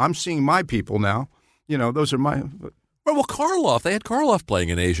 So I'm seeing my people now. Those are my. Well, Karloff. They had Karloff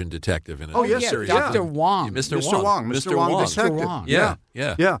playing an Asian detective in a series. Dr. Wong. Mr. Mr. Wong. Mr. Wong. Detective. Mr. Wong. Yeah.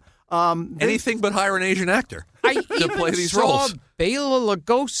 Anything but hire an Asian actor to play these roles. Bela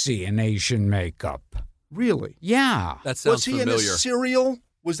Lugosi in Asian makeup. Really? Yeah. That sounds Was he familiar. in a serial?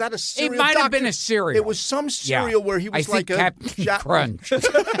 Was that a serial? It might have been a cereal. It was some cereal where he was I think like Captain a Crunch.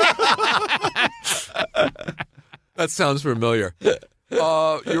 That sounds familiar.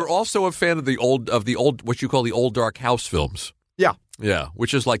 You're also a fan of the old what you call the old Dark House films. Yeah,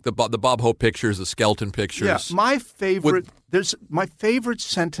 which is like the Bob Hope pictures, the skeleton pictures. Yeah, my favorite. There's my favorite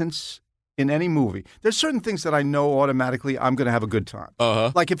sentence in any movie. There's certain things that I know automatically I'm going to have a good time.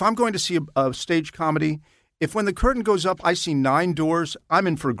 Like if I'm going to see a stage comedy, if when the curtain goes up I see 9 doors, I'm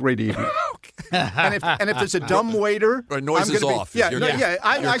in for a great evening. and if there's a dumb waiter, or noise I'm is off.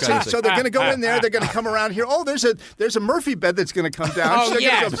 I say so. They're going to go in there. They're going to come around here. Oh, there's a Murphy bed that's going to come down. Oh,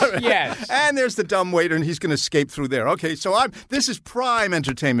 yes. And there's the dumb waiter, and he's going to escape through there. Okay, so this is prime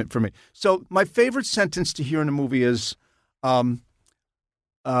entertainment for me. So my favorite sentence to hear in a movie is, I'm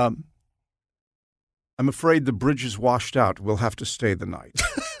afraid the bridge is washed out. We'll have to stay the night.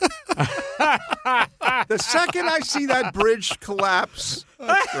 The second I see that bridge collapse,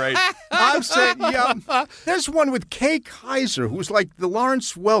 that's great. I'm saying, there's one with Kay Kaiser, who's like the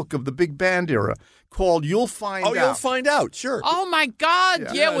Lawrence Welk of the big band era, called "You'll Find Out." Oh, You'll Find Out. Sure. Oh my God!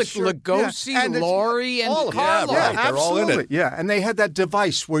 Yeah, with sure. Lugosi, And Laurie, and all of Karloff. them. Yeah, right. They're all in absolutely. it. Yeah, and they had that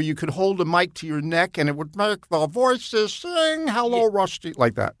device where you could hold a mic to your neck, and it would make the voices sing "Hello, Rusty"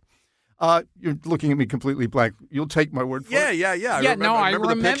 like that. You're looking at me completely blank. You'll take my word for it. Yeah. I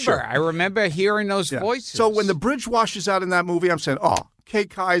remember the picture. I remember hearing those voices. So when the bridge washes out in that movie, I'm saying, Kay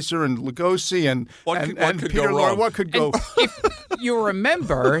Kaiser and Lugosi and could Peter go Lorre, wrong? what could go? if you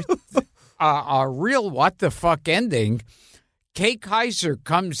remember a real what the fuck ending, Kay Kaiser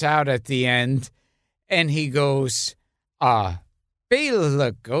comes out at the end and he goes, Bela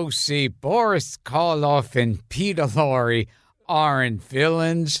Lugosi, Boris Karloff, and Peter Lorre aren't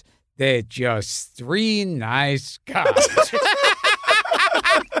villains. They're just 3 nice guys.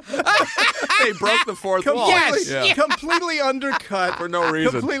 They broke the fourth wall. Yes. Completely undercut. For no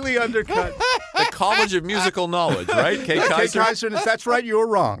reason. Completely undercut. The College of Musical Knowledge, right? Kay Kaiser. Kay Kaiser, that's right, you were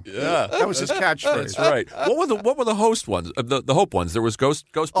wrong. Yeah. That was his catchphrase. That's right. What were the host ones? The Hope ones. There was Ghost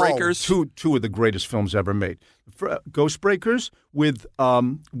Breakers. Two of the greatest films ever made. Ghost Breakers with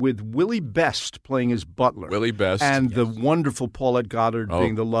Willie Best playing his butler. Willie Best. And the wonderful Paulette Goddard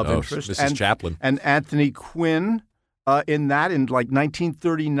being the love interest. Mrs. Chaplin. And Anthony Quinn in like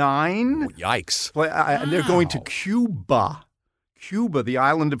 1939. Oh, yikes. And they're going to Cuba, the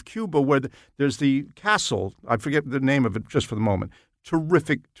island of Cuba, where there's the castle. I forget the name of it just for the moment.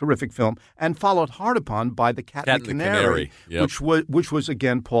 Terrific film, and followed hard upon by The Cat and the Canary, yep. which was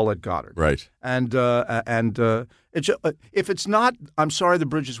again Paulette Goddard. Right. And if it's not, I'm sorry, the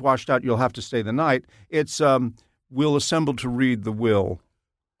bridge is washed out. You'll have to stay the night. It's we'll assemble to read the will.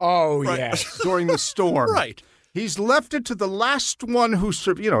 Oh right. yes, during the storm. Right. He's left it to the last one who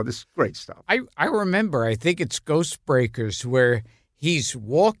served. This great stuff. I remember. I think it's Ghost Breakers where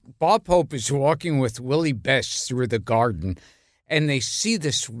Bob Hope is walking with Willie Best through the garden. And they see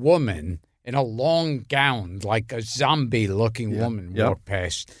this woman in a long gown, like a zombie-looking woman, walk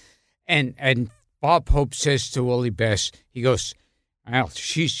past. And Bob Hope says to Willie Best, he goes, well,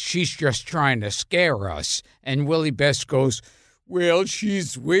 she's just trying to scare us. And Willie Best goes, well,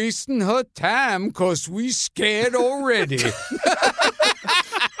 she's wasting her time because we scared already.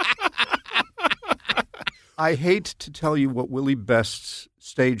 I hate to tell you what Willie Best's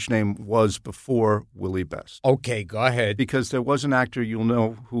stage name was before Willie Best. Okay, go ahead. Because there was an actor you'll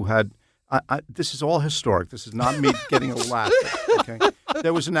know who had this is all historic. This is not me getting a laugh. Okay,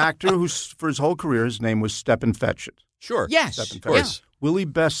 there was an actor who, for his whole career, his name was Stepin Fetchit. Sure. Yes. Stepin Fetchit. Yes. Willie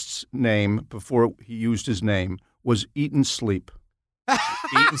Best's name before he used his name was Eat and Sleep. Eat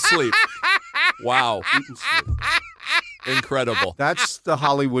and Sleep. Wow. Eat and Sleep. Incredible. That's the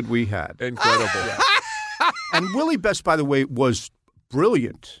Hollywood we had. Incredible. Yeah. And Willie Best, by the way, was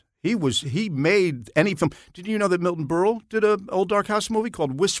brilliant. He made any film. Did you know that Milton Berle did an Old Dark House movie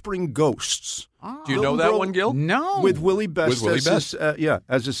called Whispering Ghosts? Oh. Do you know that one, Gil? No. With Willie Best, With Willie Best.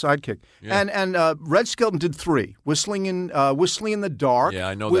 as his sidekick. Yeah. And Red Skelton did 3: Whistling in the Dark, Yeah,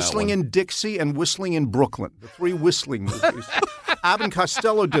 I know that Whistling one. in Dixie, and Whistling in Brooklyn. The 3 whistling movies. Abbott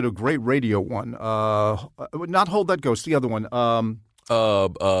Costello did a great radio one. Not Hold That Ghost, the other one.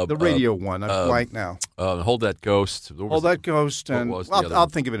 The radio one. I'm blank now. Hold That Ghost. Hold That Ghost, and I'll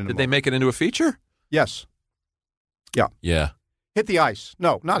think of it in a moment. Did they make it into a feature? Yes. Yeah. Yeah. Hit the Ice.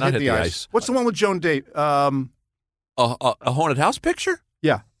 No, not Hit the Ice. What's the one with Joan Dave? A haunted house picture?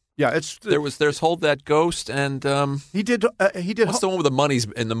 Yeah. Yeah, it's There's Hold That Ghost and he did what's the one with the money's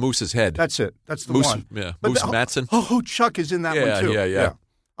in the moose's head? That's it. That's the Moose, one. Yeah, But Moose Matson. Oh, Chuck is in that one too. Yeah.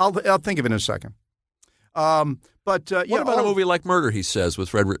 I'll think of it in a second. What about a movie like Murder, he says, with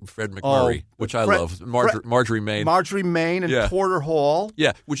Fred McMurray, which I love. Marjorie Main. Marjorie Main and Porter Hall.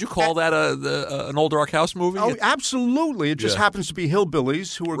 Yeah. Would you call that an Old Dark House movie? Oh, absolutely. It just happens to be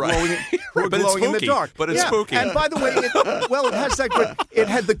hillbillies who are glowing, glowing in the dark. But it's spooky. And by the way, it has that great, it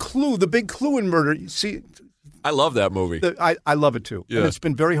had the clue, the big clue in Murder. You see, I love that movie. I love it too. Yeah. And it's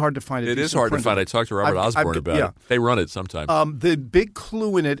been very hard to find it. It is hard to find. I talked to Robert Osborne about it. They run it sometimes. The big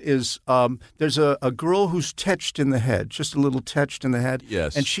clue in it is there's a girl who's tetched in the head, just a little tetched in the head.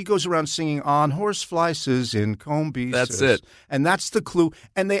 Yes. And she goes around singing "On Horsefly Says in Combe." That's it. And that's the clue.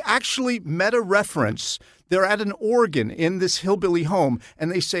 And they actually meta reference. They're at an organ in this hillbilly home,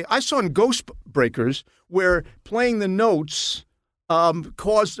 and they say, "I saw in Ghostbreakers where playing the notes."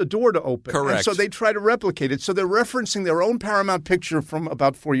 Caused a door to open. Correct. And so they try to replicate it. So they're referencing their own Paramount picture from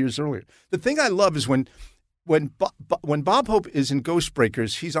about 4 years earlier. The thing I love is when Bob Hope is in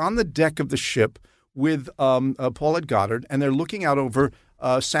Ghostbreakers, he's on the deck of the ship with Paulette Goddard, and they're looking out over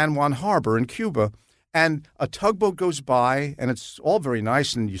San Juan Harbor in Cuba. And a tugboat goes by, and it's all very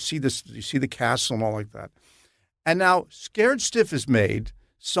nice, and you see the castle and all like that. And now Scared Stiff is made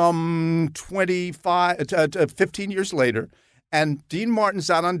some 15 years later. And Dean Martin's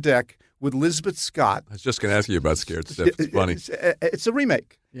out on deck with Elizabeth Scott. I was just going to ask you about Scared Stiff. It's funny. It's a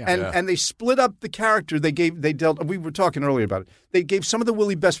remake. Yeah. And they split up the character. We were talking earlier about it. They gave some of the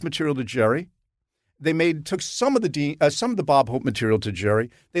Willie Best material to Jerry. They took some of the Bob Hope material to Jerry.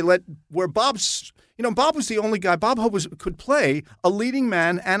 Bob was the only guy. Bob Hope could play a leading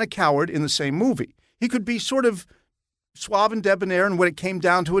man and a coward in the same movie. He could be sort of suave and debonair, and when it came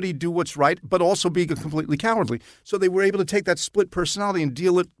down to it, he'd do what's right, but also be completely cowardly. So they were able to take that split personality and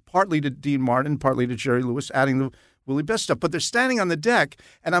deal it partly to Dean Martin, partly to Jerry Lewis, adding the Willie Best stuff. But they're standing on the deck,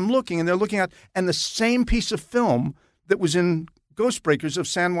 and I'm looking, and they're looking at, and the same piece of film that was in Ghostbreakers of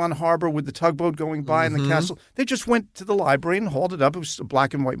San Juan Harbor with the tugboat going by in the castle, they just went to the library and hauled it up. It was a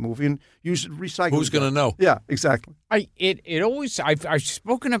black and white movie and used it, recycled. Who's going to know? Yeah, exactly. I've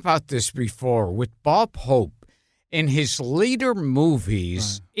spoken about this before with Bob Hope. In his later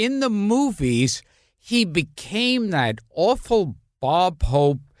movies, in the movies, he became that awful Bob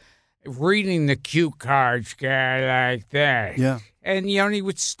Hope reading the cue cards guy like that. Yeah. And, he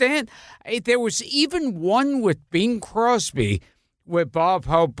would stand. There was even one with Bing Crosby where Bob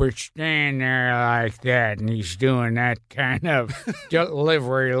Hope would stand there like that, and he's doing that kind of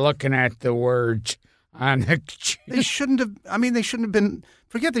delivery, looking at the words on the cue. They shouldn't have been.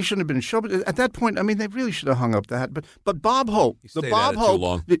 Forget they shouldn't have been in show, but at that point, they really should have hung up that. But Bob Hope, the Bob Hope, too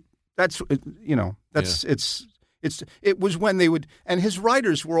long. It was when they would, and his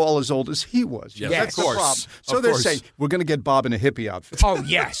writers were all as old as he was. Yes, That's of course. the problem. So they're saying, we're going to get Bob in a hippie outfit. Oh,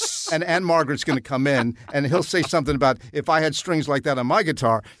 yes. And Ann Margaret's going to come in, and he'll say something about, if I had strings like that on my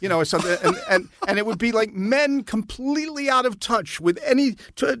guitar, or something. And it would be like men completely out of touch with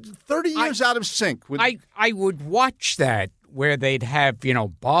 30 years out of sync. I would watch that where they'd have,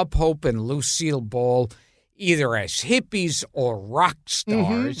 Bob Hope and Lucille Ball either as hippies or rock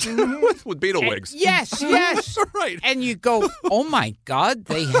stars. With Beatle wigs. Yes. Right. And you go, oh, my God,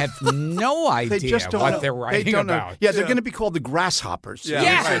 they have no idea what they're writing about. Yeah, they're going to be called the Grasshoppers.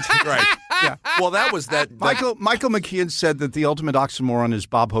 Yeah. Right. Yeah. Well, that was that. Michael McKeon said that the ultimate oxymoron is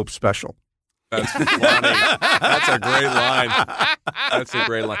Bob Hope special. That's funny. That's a great line. That's a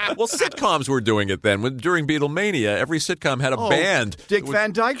great line. Well, sitcoms were doing it then. During Beatlemania, every sitcom had a band. Dick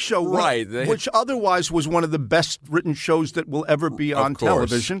Van Dyke Show, right? Which otherwise was one of the best written shows that will ever be on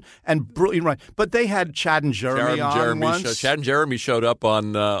television, and brilliant. Right, but they had Chad and Jeremy on once. Chad and Jeremy showed up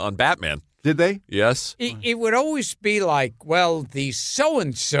on Batman. Did they? Yes. It would always be like, well, the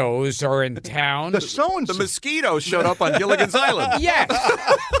so-and-sos are in town. The mosquitoes showed up on Gilligan's Island. Yes.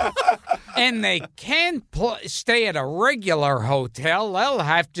 And they can't stay at a regular hotel. They'll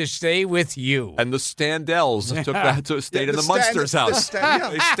have to stay with you. And the Standells stayed in the Munsters' house.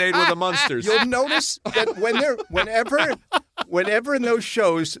 They stayed with the Munsters. You'll notice that whenever in those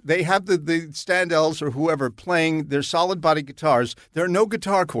shows they have the Standells or whoever playing their solid body guitars, there are no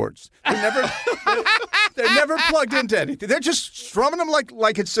guitar chords. They're never plugged into anything. They're just strumming them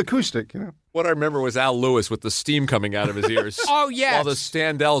like it's acoustic, you know. What I remember was Al Lewis with the steam coming out of his ears. Oh, yes. While the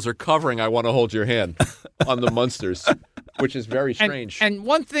Standells are covering I Want to Hold Your Hand on the Munsters, which is very strange. And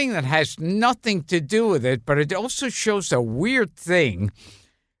one thing that has nothing to do with it, but it also shows a weird thing,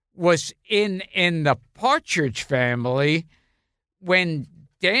 was in the Partridge Family, when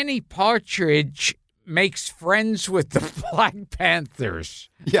Danny Partridge makes friends with the Black Panthers.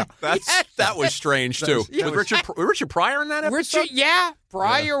 Yeah, that was strange too. With Richard Pryor in that episode.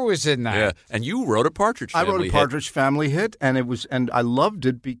 Pryor was in that. Yeah, and you wrote a Partridge Family hit. I wrote a Partridge Family hit, and I loved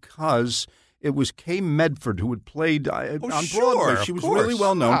it because it was Kay Medford who had played on Broadway. She was really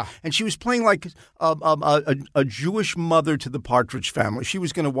well known, and she was playing like a Jewish mother to the Partridge Family. She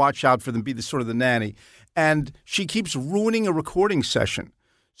was going to watch out for them, be the sort of the nanny, and she keeps ruining a recording session.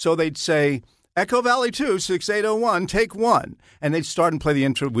 So they'd say, Echo Valley 2, 6801, take one. And they'd start and play the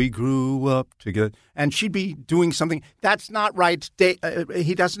intro, we grew up together. And she'd be doing something, that's not right,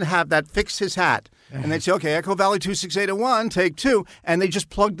 he doesn't have that, fix his hat. And they'd say, okay, Echo Valley 2, 6801, take two. And they just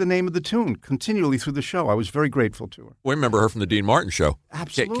plugged the name of the tune continually through the show. I was very grateful to her. We remember her from the Dean Martin show.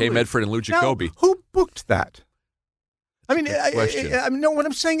 Absolutely. Kay Medford and Lou Jacoby. Now, who booked that? I mean, no. What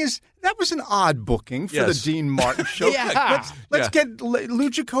I'm saying is that was an odd booking for the Dean Martin show. Let's get Lou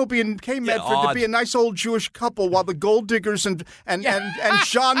Jacoby and Kay Medford to be a nice old Jewish couple while the Gold Diggers and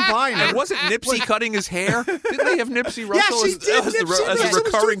Sean Bynum. And wasn't Nipsey cutting his hair? Didn't they have Nipsey Russell as a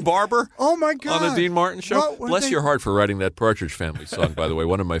recurring barber? Oh my God! On the Dean Martin show. Bless your heart for writing that Partridge Family song, by the way,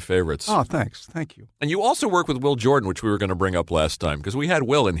 one of my favorites. Oh, thanks, thank you. And you also work with Will Jordan, which we were going to bring up last time because we had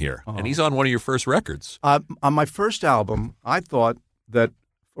Will in here, and he's on one of your first records. On my first album, I thought that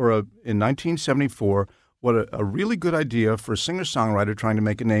in 1974, what a really good idea for a singer-songwriter trying to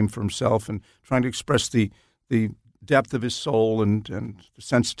make a name for himself and trying to express the depth of his soul and the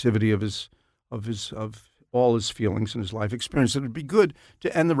sensitivity of all his feelings and his life experience. It would be good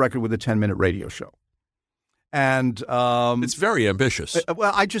to end the record with a 10-minute radio show. And it's very ambitious.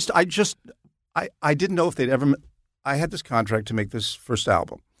 Well, I didn't know if they'd ever. I had this contract to make this first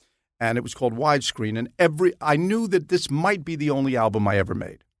album. And it was called Widescreen, and I knew that this might be the only album I ever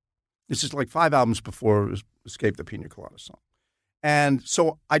made. This is like 5 albums before Escape the Pina Colada Song. And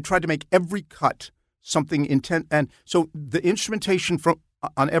so I tried to make every cut something intent, and so the instrumentation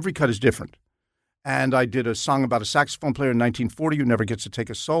on every cut is different. And I did a song about a saxophone player in 1940 who never gets to take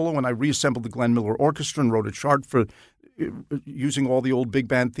a solo, and I reassembled the Glenn Miller Orchestra and wrote a chart for using all the old big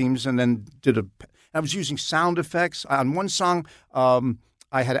band themes, and then I was using sound effects. On one song,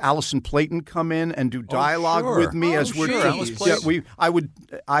 I had Allison Playton come in and do dialogue with me as we're.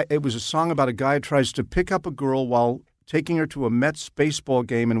 It was a song about a guy who tries to pick up a girl while taking her to a Mets baseball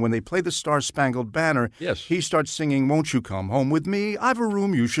game, and when they play the Star-Spangled Banner, he starts singing, "Won't you come home with me? I've a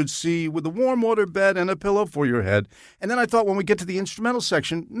room you should see with a warm water bed and a pillow for your head." And then I thought, when we get to the instrumental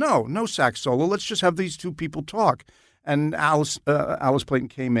section, no sax solo. Let's just have these two people talk. And Alice Playton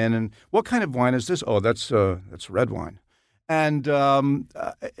came in, and what kind of wine is this? Oh, that's red wine. And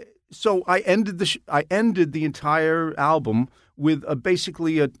so I ended the entire album with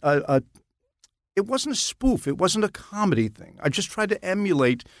basically a it wasn't a spoof, it wasn't a comedy thing. I just tried to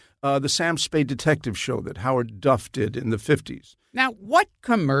emulate the Sam Spade detective show that Howard Duff did in the 50s. Now, what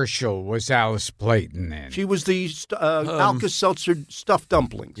commercial was Alice Playton in? She was the Alka-Seltzer stuffed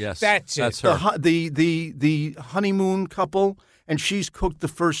dumplings. Yes, that's it. That's her. The honeymoon couple. And she's cooked the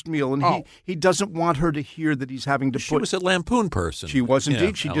first meal, and he doesn't want her to hear that he's having to She was a Lampoon person. She was indeed.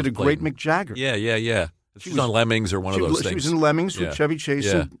 Yeah, she Alice did a Playton. great Mick Jagger. Yeah. She was on Lemmings or one of those things. She was in Lemmings with Chevy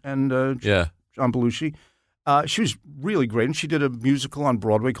Chase and John Belushi. She was really great, and she did a musical on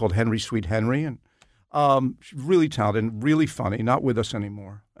Broadway called Henry, Sweet Henry, and she's really talented and really funny. Not with us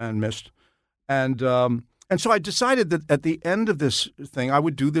anymore, and missed. And so I decided that at the end of this thing, I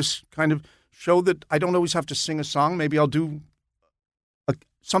would do this kind of show that I don't always have to sing a song. Maybe I'll do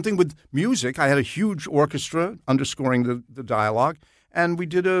something with music. I had a huge orchestra underscoring the dialogue, and we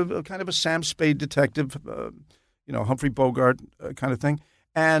did a kind of a Sam Spade detective, Humphrey Bogart kind of thing.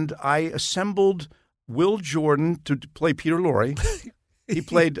 And I assembled Will Jordan to play Peter Lorre. He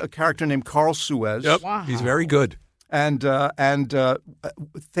played a character named Carl Suez. Yep, wow. He's very good. And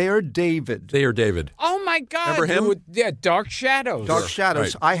Thayer David. Thayer David. Oh, my God. Remember him? Yeah, Dark Shadows. Dark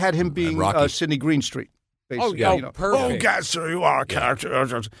Shadows. Right. I had him being Sidney Greenstreet. Basically. Perfect. Oh, Gasser, you are a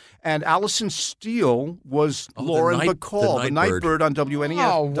character. And Alison Steele was Lauren Bacall, the Nightbird on WNEF.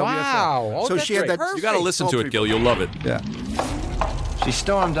 Oh, wow. So she had that. You got to listen to it, Gil. You'll love it. Yeah. She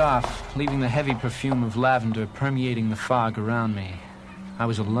stormed off, leaving the heavy perfume of lavender permeating the fog around me. I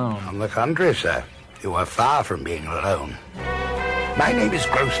was alone. On the contrary, sir. You are far from being alone. My name is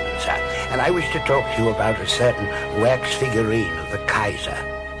Grossman, sir, and I wish to talk to you about a certain wax figurine of the Kaiser.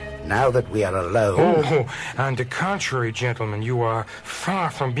 Now that we are alone... Oh, on the contrary, gentlemen, you are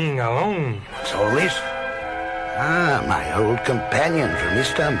far from being alone. So this? Ah, my old companion from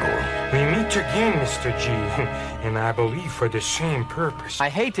Istanbul. We meet again, Mr. G, and I believe for the same purpose. I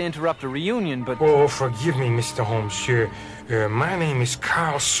hate to interrupt a reunion, but... Oh, forgive me, Mr. Holmes, sir. My name is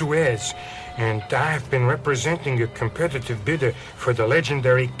Carl Suez, and I've been representing a competitive bidder for the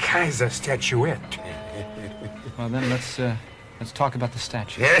legendary Kaiser statuette. Well, then let's talk about the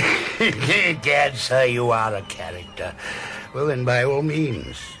statue. Gad, sir, you are a character. Well, then, by all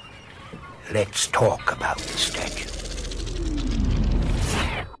means, let's talk about the statue.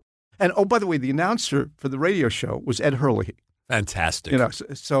 And, oh, by the way, the announcer for the radio show was Ed Hurley. Fantastic.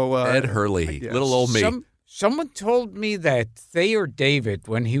 Ed Hurley, yeah. little old me. Someone told me that Thayer David,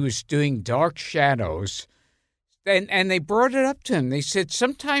 when he was doing Dark Shadows, and they brought it up to him. They said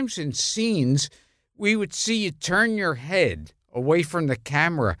sometimes in scenes we would see you turn your head away from the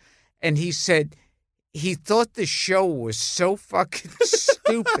camera, and he said he thought the show was so fucking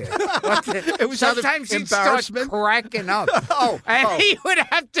stupid. It was sometimes he'd start cracking up. He would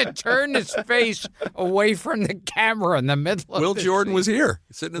have to turn his face away from the camera in the middle of Will Jordan was here,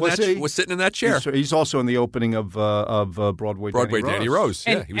 sitting in that chair. He's also in the opening of Broadway Danny Rose.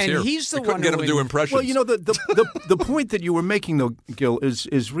 Yeah, he was here. He's the couldn't get him to do impressions. Well, the point that you were making, though, Gil,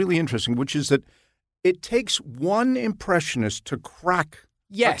 is really interesting, which is that it takes one impressionist to crack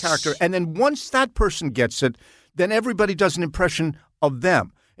a character. And then once that person gets it, then everybody does an impression of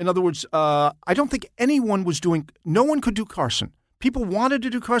them. In other words, I don't think no one could do Carson. People wanted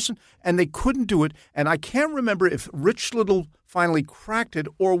to do Carson, and they couldn't do it. And I can't remember if Rich Little finally cracked it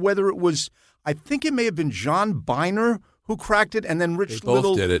or whether it was, I think it may have been John Biner who cracked it, and then Rich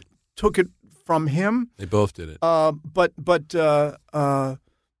Little did it. Took it from him. They both did it.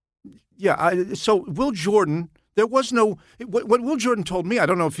 So Will Jordan... There was no – what Will Jordan told me, I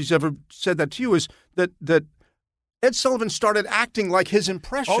don't know if he's ever said that to you, is that Ed Sullivan started acting like his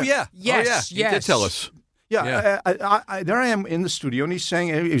impression. Oh, yeah. Yes. He did tell us. Yeah. There I am in the studio, and he's saying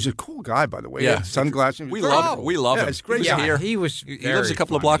 – he was a cool guy, by the way. Yeah. Sunglasses. We love him. It's great. He lives a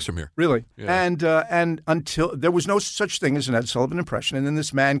couple of blocks from here. Really? Yeah. And until – there was no such thing as an Ed Sullivan impression, and then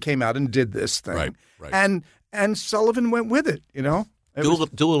this man came out and did this thing. Right. And Sullivan went with it, you know? Do a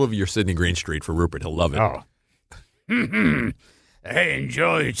little of your Sidney Greenstreet for Rupert. He'll love it. Oh. I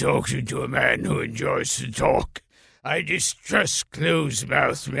enjoy talking to a man who enjoys to talk. I distrust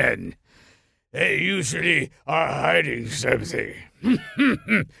close-mouthed men. They usually are hiding something.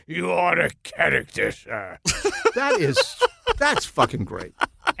 You are a character, sir. That's fucking great.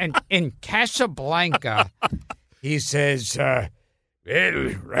 And in Casablanca, he says, well,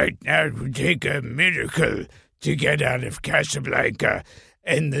 right now it would take a miracle to get out of Casablanca.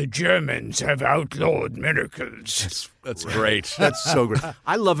 And the Germans have outlawed miracles. That's great. That's so great.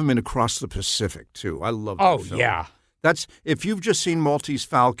 I love him in Across the Pacific, too. I love that film. Yeah. That's if you've just seen Maltese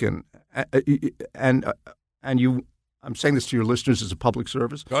Falcon, and you, I'm saying this to your listeners as a public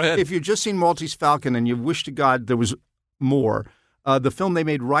service. Go ahead. If you've just seen Maltese Falcon and you wish to God there was more, the film they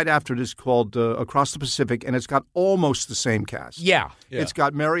made right after it is called Across the Pacific, and it's got almost the same cast. Yeah. It's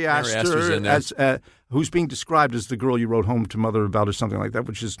got Mary Astor as who's being described as the girl you wrote home to mother about or something like that,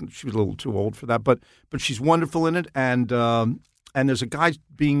 which is she was a little too old for that, but she's wonderful in it, and there's a guy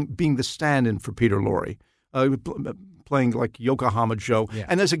being the stand-in for Peter Lorre, playing like Yokohama Joe,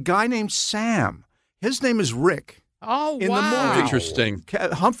 and there's a guy named Sam. His name is Rick. Oh, in the movie. Interesting.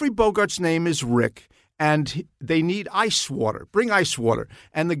 Humphrey Bogart's name is Rick, and they need ice water. Bring ice water,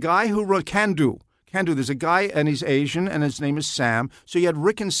 and the guy who wrote Can Do can do. There's a guy, and he's Asian, and his name is Sam. So you had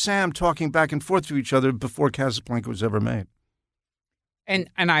Rick and Sam talking back and forth to each other before Casablanca was ever made. And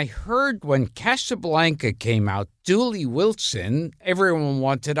I heard when Casablanca came out, Dooley Wilson, everyone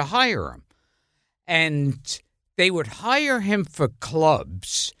wanted to hire him. And they would hire him for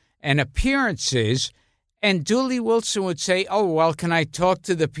clubs and appearances, and Dooley Wilson would say, oh, well, can I talk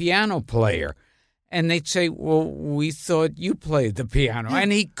to the piano player? And they'd say, well, we thought you played the piano. Yeah.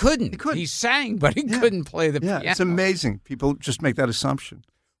 And he couldn't. He sang, but he couldn't play the piano. Yeah, it's amazing. People just make that assumption.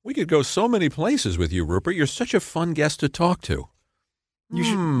 We could go so many places with you, Rupert. You're such a fun guest to talk to. You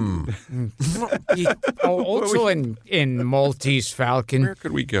should. Also in Maltese Falcon. Where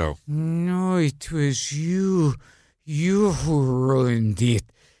could we go? No, it was you. You who ruined it.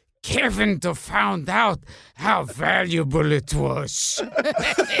 Kevin found out how valuable it was.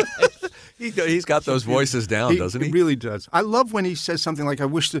 He's got those voices down, doesn't he? He really does. I love when he says something like,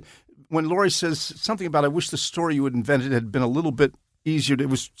 when Laurie says something about, I wish the story you had invented had been a little bit easier. It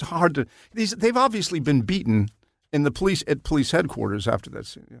was hard to, they've obviously been beaten at police headquarters after that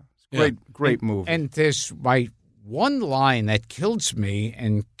scene. Yeah. It's great movie. And there's my one line that kills me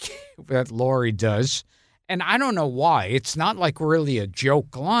and that Laurie does, and I don't know why. It's not like really a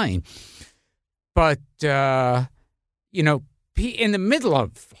joke line. But, in the middle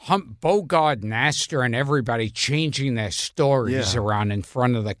of Bogart and Astor and everybody changing their stories around in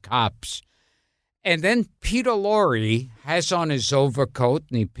front of the cops, and then Peter Lorre has on his overcoat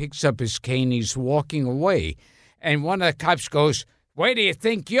and he picks up his cane. He's walking away. And one of the cops goes, where do you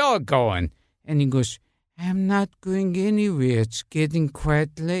think you're going? And he goes, I'm not going anywhere. It's getting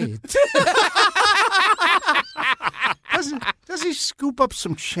quite late. Does he scoop up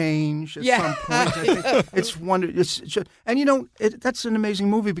some change at some point? I think it's wonderful. And that's an amazing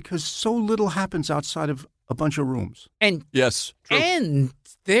movie because so little happens outside of a bunch of rooms. And yes, true. And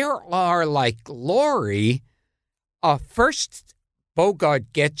there are like Laurie. First,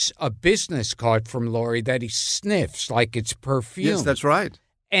 Bogart gets a business card from Laurie that he sniffs like it's perfume. Yes, that's right.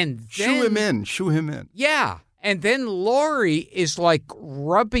 And then, shoo him in. Yeah. And then Laurie is like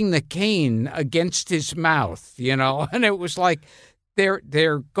rubbing the cane against his mouth, and it was like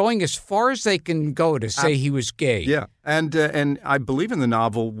they're going as far as they can go to say he was gay. Yeah, and I believe in the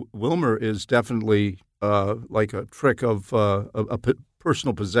novel, Wilmer is definitely like a trick of a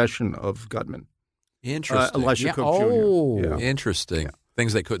personal possession of Gutman. Interesting. Elisha Cook Jr. Oh, yeah. Interesting. Yeah.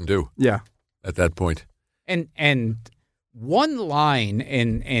 Things they couldn't do. Yeah, at that point. And one line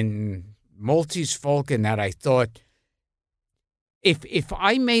in Maltese Falcon that I thought, if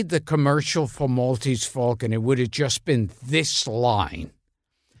I made the commercial for Maltese Falcon, it would have just been this line.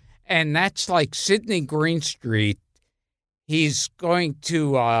 And that's like Sidney Greenstreet. He's going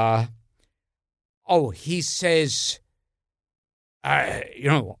to, he says, he's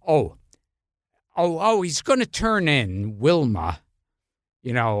going to turn in Wilma,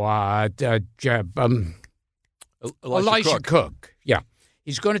 Elisha Cook. Yeah.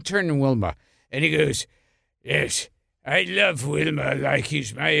 He's going to turn in Wilma. And he goes, yes, I love Wilma like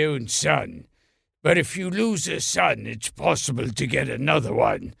he's my own son. But if you lose a son, it's possible to get another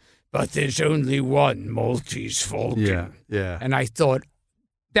one. But there's only one Maltese Falcon. Yeah. And I thought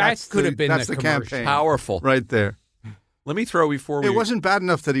that could have been the campaign. Powerful. Right there. Let me throw before we... It wasn't bad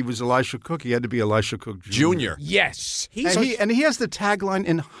enough that he was Elisha Cook. He had to be Elisha Cook Jr. Yes. He has the tagline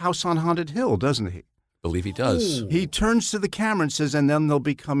in House on Haunted Hill, doesn't he? Believe he does. He turns to the camera and says, and then they'll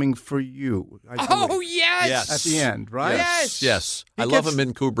be coming for you. Yes. At the end, right? Yes. I love him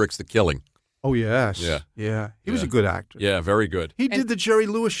in Kubrick's The Killing. Oh, yes. Yeah. He was a good actor. Yeah, very good. He did the Jerry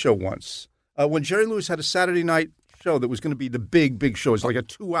Lewis show once. When Jerry Lewis had a Saturday night show that was going to be the big show. It's like a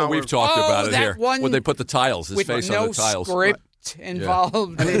 2-hour... we've talked about it here. When they put the tiles, his face on the tiles. Script.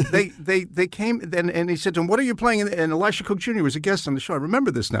 Involved. And they came and he said to him, what are you playing? And Elisha Cook Jr. was a guest on the show. I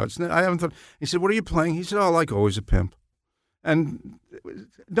remember this now. I haven't thought. He said, what are you playing? He said, like always, a pimp. And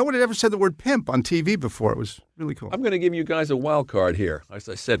no one had ever said the word pimp on TV before. It was really cool. I'm going to give you guys a wild card here. As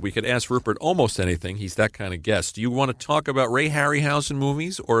I said, we could ask Rupert almost anything. He's that kind of guest. Do you want to talk about Ray Harryhausen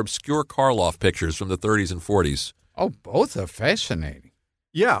movies or obscure Karloff pictures from the 30s and 40s? Oh, both are fascinating.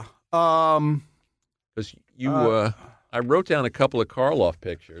 Yeah. Because I wrote down a couple of Karloff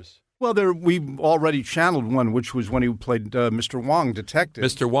pictures. Well, we've already channeled one, which was when he played Mr. Wong, detective.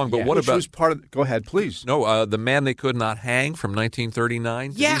 Mr. Wong, but what about... was part of... Go ahead, please. No, The Man They Could Not Hang from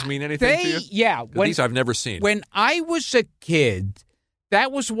 1939. Do these mean anything to you? Yeah. These I've never seen. When I was a kid,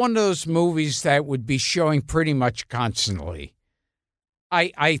 that was one of those movies that would be showing pretty much constantly.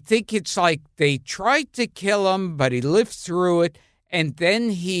 I think it's like they tried to kill him, but he lived through it, and then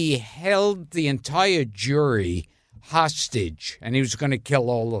he held the entire jury hostage, and he was going to kill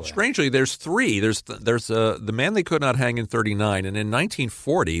all of them. Strangely, there's three. There's The Man They Could Not Hang in 1939, and in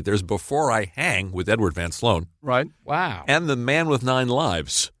 1940, there's Before I Hang with Edward Van Sloan. Right. Wow. And The Man with 9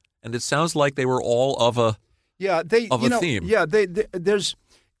 Lives. And it sounds like they were all of a theme. Yeah, there's,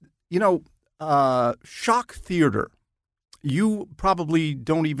 shock theater. You probably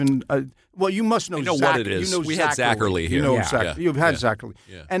don't even. You must know. I know Zach, what it is. You know we had Zachary here. You know yeah. Zachary. You've had Zachary.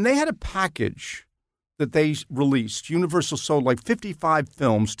 Yeah. And they had a package that they released. Universal sold like 55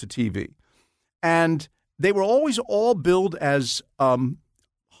 films to TV, and they were always all billed as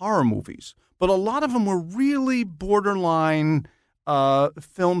horror movies, but a lot of them were really borderline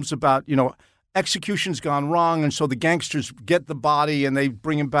films about execution's gone wrong, and so the gangsters get the body and they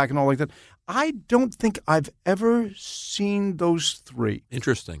bring him back and all like that. I don't think I've ever seen those three.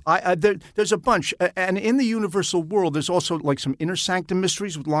 Interesting. There's a bunch. And in the Universal world, there's also like some Inner Sanctum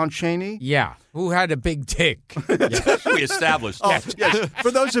mysteries with Lon Chaney. Yeah. Who had a big dick? We established. Yes.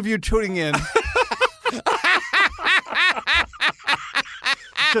 For those of you tuning in,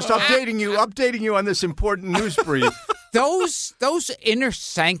 just updating you on this important news brief. Those Inner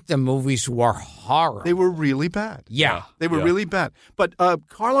Sanctum movies were horror. They were really bad. Yeah. They were really bad. But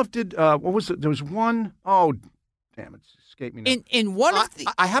Karloff did, what was it? There was one, damn, it escaped me now. In one of the...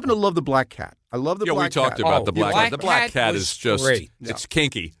 I happen to love the Black Cat. I love the Black Cat. Yeah, we talked about the Black Cat. The Black Cat is just, great. It's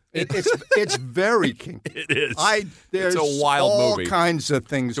kinky. It's very kinky. It is. There's it's a wild all movie. Kinds of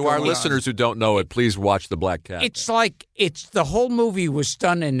things. To our listeners who don't know it, please watch The Black Cat. It's like the whole movie was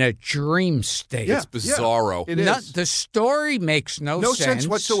done in a dream state. Yeah, it's bizarro. It is. The story makes no sense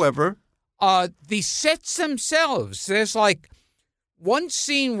whatsoever. The sets themselves. There's like one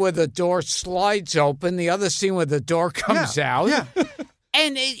scene where the door slides open, the other scene where the door comes out. Yeah.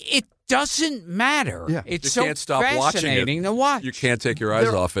 And it doesn't matter. Yeah. It's You so can't stop fascinating to watch. You can't take your eyes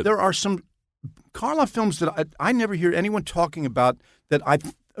off it. There are some Karloff films that I never hear anyone talking about that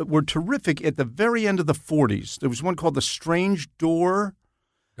were terrific at the very end of the 40s. There was one called The Strange Door.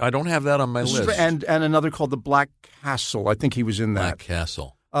 I don't have that on my list. And another called The Black Castle. I think he was in that. Black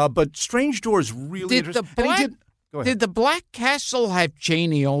Castle. But Strange Door is really interesting. Did the Black Castle have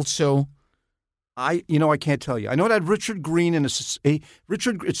Chaney also? I can't tell you. I know it had Richard Green in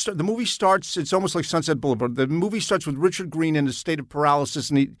the movie starts, it's almost like Sunset Boulevard. The movie starts with Richard Green in a state of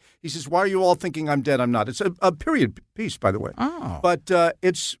paralysis, and he says, "Why are you all thinking I'm dead? I'm not." It's a period piece, by the way. Oh. But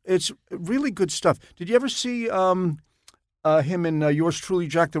it's really good stuff. Did you ever see him in Yours Truly,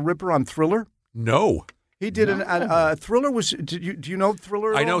 Jack the Ripper on Thriller? No. He did Thriller was. Do you know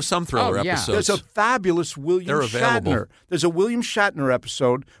Thriller? I know some Thriller episodes. There's a fabulous William Shatner. There's a William Shatner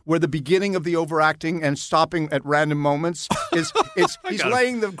episode where the beginning of the overacting and stopping at random moments is he's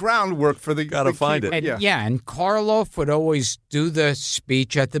laying the groundwork for the. Gotta find it. And, and Karloff would always do the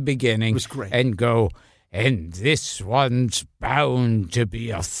speech at the beginning. It was great. And go, and this one's bound to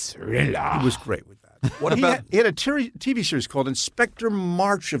be a thriller. He was great with that. What about he had a TV series called Inspector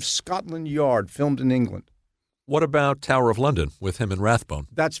March of Scotland Yard, filmed in England. What about Tower of London with him and Rathbone?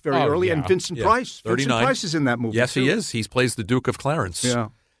 That's very early. Yeah. And Vincent Price. 39. Vincent Price is in that movie. Yes, too. he is. He plays the Duke of Clarence. Yeah.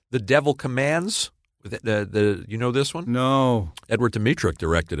 The Devil Commands. You know this one? No. Edward Dmytryk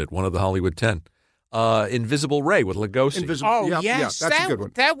directed it, one of the Hollywood 10. Invisible Ray with Lugosi. Yes. That's a good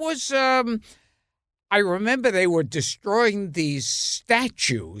one. That was, I remember they were destroying these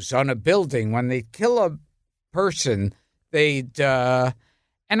statues on a building. When they'd kill a person, they'd, and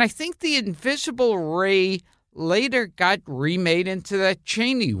I think the Invisible Ray later got remade into that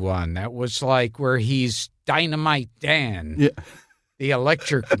Chaney one. That was like where he's Dynamite Dan, the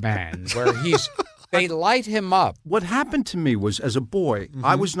Electric Man, where they light him up. What happened to me was, as a boy,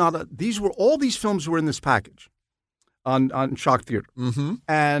 I was not. All these films were in this package on Shock Theater,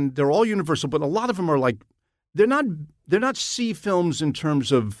 and they're all Universal, but a lot of them are like they're not C films in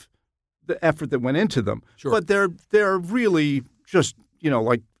terms of the effort that went into them, but they're really just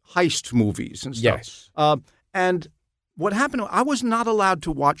like heist movies and stuff. Yes. And what happened, I was not allowed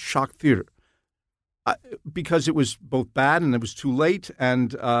to watch Shock Theater because it was both bad and it was too late.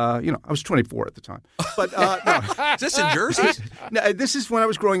 And, I was 24 at the time. But no. Is this in Jersey? No, this is when I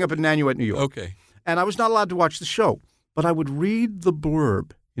was growing up in Nanuet, New York. Okay. And I was not allowed to watch the show. But I would read the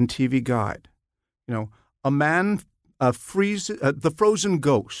blurb in TV Guide. A man freezes the frozen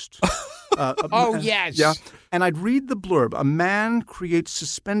ghost. Yes. Yeah. And I'd read the blurb. A man creates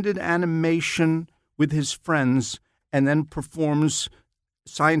suspended animation with his friends and then performs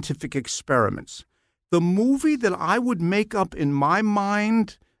scientific experiments. The movie that I would make up in my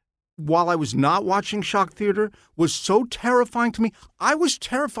mind while I was not watching Shock Theater was so terrifying to me. I was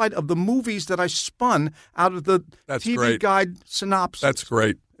terrified of the movies that I spun out of the TV Guide synopsis. That's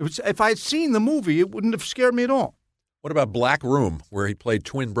great. If I had seen the movie, it wouldn't have scared me at all. What about Black Room, where he played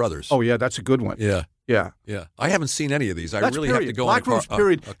twin brothers? Oh, yeah, that's a good one. Yeah. Yeah. Yeah. I haven't seen any of these. I That's really period. have to go Black on Room's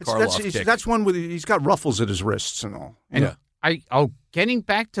period. a Karloff kick. That's one with he's got ruffles at his wrists and all. And getting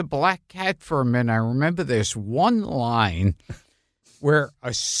back to Black Cat for a minute, I remember there's one line where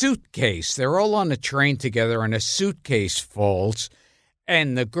a suitcase, they're all on a train together, and a suitcase falls,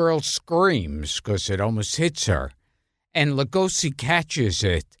 and the girl screams because it almost hits her. And Lugosi catches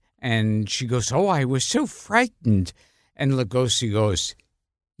it, and she goes, "Oh, I was so frightened." And Lugosi goes,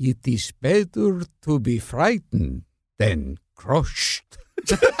 "It is better to be frightened than crushed."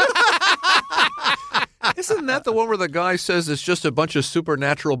 Isn't that the one where the guy says it's just a bunch of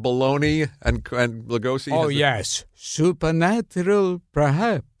supernatural baloney and Lugosi? Oh, yes. Supernatural,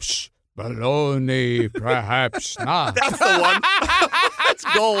 perhaps. Baloney, perhaps not. That's the one. That's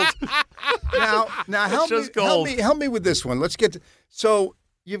gold. Now help me with this one. Let's get so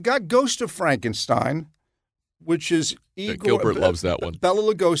you've got Ghost of Frankenstein, which is Igor. Gilbert loves that one. Bela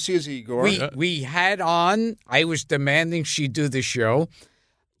Lugosi is Igor. We had on, I was demanding she do the show,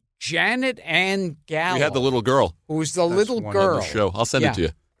 Janet Ann Gallo. We had the little girl. Who was the little girl. The show. I'll send it to you.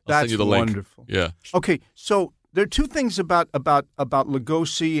 I'll send you the link. Wonderful. Yeah. Okay, so there are two things about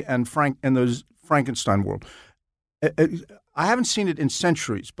Lugosi and those Frankenstein world. I haven't seen it in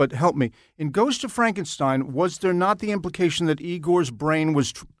centuries, but help me. In Ghost of Frankenstein, was there not the implication that Igor's brain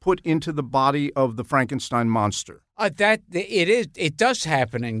was put into the body of the Frankenstein monster? It does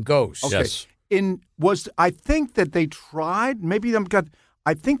happen in Ghost. Okay. Yes. I think that they tried.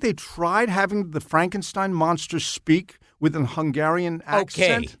 I think they tried having the Frankenstein monster speak with an Hungarian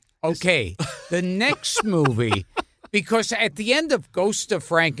accent. Okay. The next movie, because at the end of Ghost of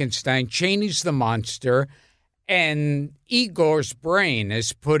Frankenstein, Chaney's the monster, and Igor's brain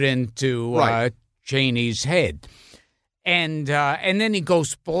is put into Chaney's head. And then he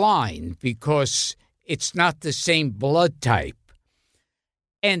goes blind because it's not the same blood type.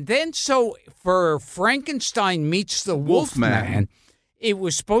 And then so for Frankenstein meets the Wolfman, it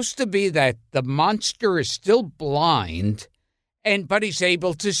was supposed to be that the monster is still blind, but he's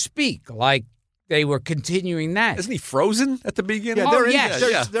able to speak, like they were continuing that. Isn't he frozen at the beginning?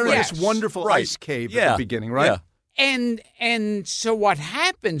 Yeah, they're in this wonderful ice cave at the beginning, right? Yeah. And so what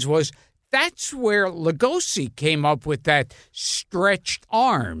happens was that's where Lugosi came up with that stretched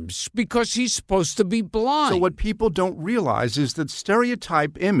arms, because he's supposed to be blind. So what people don't realize is that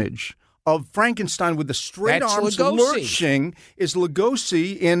stereotype image of Frankenstein with the straight arms lurching is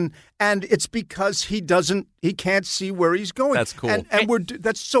Lugosi and it's because he can't see where he's going. That's cool.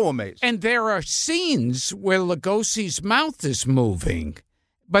 That's so amazing. And there are scenes where Lugosi's mouth is moving,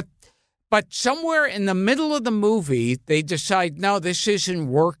 but somewhere in the middle of the movie, they decide, no, this isn't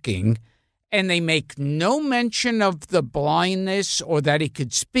working, and they make no mention of the blindness or that he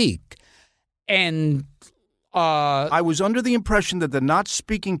could speak. And I was under the impression that the not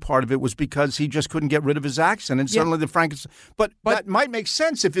speaking part of it was because he just couldn't get rid of his accent, and suddenly the Frankenstein. But that might make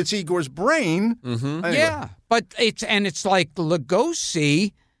sense if it's Igor's brain. Mm-hmm. Anyway. Yeah, but it's like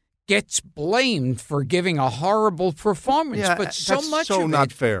Lugosi gets blamed for giving a horrible performance, but so that's much so of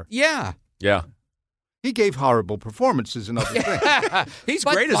not it, fair. Yeah. Yeah. He gave horrible performances in other things. He's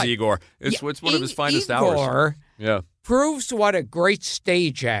great as Igor. It's one of his finest hours. Yeah. Proves what a great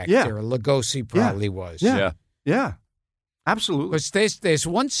stage actor Lugosi probably was. Yeah. Absolutely. Because there's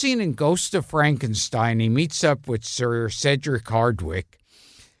one scene in Ghost of Frankenstein. He meets up with Sir Cedric Hardwicke,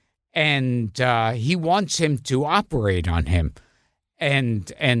 and he wants him to operate on him.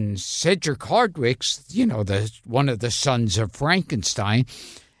 And Cedric Hardwicke's, one of the sons of Frankenstein,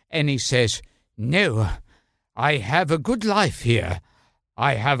 and he says, "No, I have a good life here.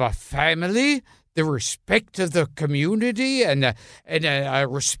 I have a family, the respect of the community, and a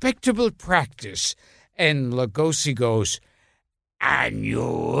respectable practice." And Lugosi goes, "And you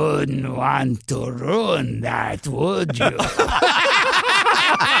wouldn't want to ruin that, would you?"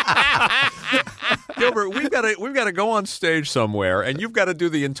 Gilbert, we've got to go on stage somewhere, and you've got to do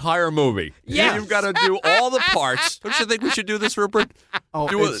the entire movie. Yes. You've got to do all the parts. Don't you think we should do this, Rupert?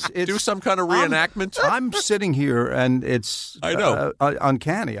 Do some kind of reenactment? I'm sitting here, and it's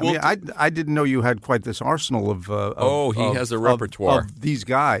uncanny. I didn't know you had quite this arsenal of he has a repertoire of these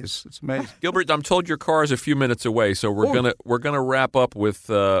guys. It's amazing. Gilbert, I'm told your car is a few minutes away, so we're gonna wrap up with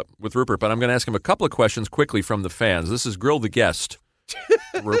Rupert, but I'm going to ask him a couple of questions quickly from the fans. This is Grill the Guest.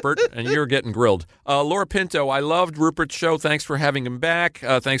 Rupert, and you're getting grilled. Laura Pinto, I loved Rupert's show. Thanks for having him back.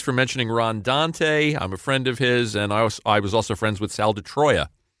 Thanks for mentioning Ron Dante. I'm a friend of his, and I was also friends with Sal DiTroia.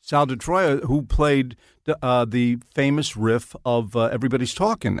 Sal DeTroia, who played the famous riff of "Everybody's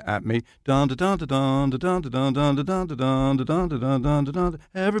Talking at Me." Dun dun dun dun dun dun dun dun dun dun dun dun dun.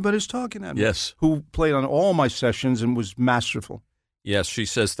 Everybody's talking at me. Yes. Who played on all my sessions and was masterful. Yes, she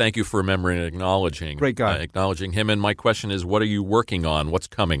says, thank you for remembering and acknowledging. Great guy. Acknowledging him. And my question is, what are you working on? What's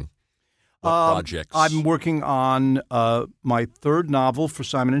coming? What projects? I'm working on my third novel for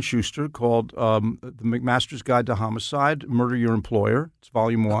Simon & Schuster called The McMaster's Guide to Homicide, Murder Your Employer. It's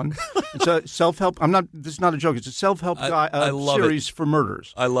volume 1. It's a self-help. This is not a joke. It's a self-help series for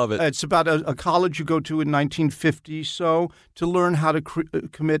murders. I love it. It's about a college you go to in 1950 to learn how to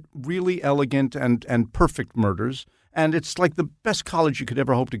commit really elegant and perfect murders. And it's like the best college you could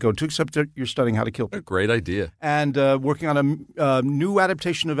ever hope to go to, except that you're studying how to kill people. A great idea. And working on a new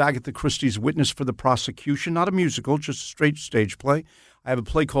adaptation of Agatha Christie's Witness for the Prosecution, not a musical, just a straight stage play. I have a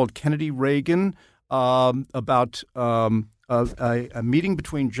play called Kennedy Reagan about a meeting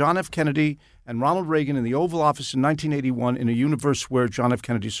between John F. Kennedy and Ronald Reagan in the Oval Office in 1981 in a universe where John F.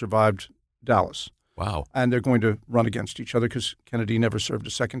 Kennedy survived Dallas. Wow. And they're going to run against each other because Kennedy never served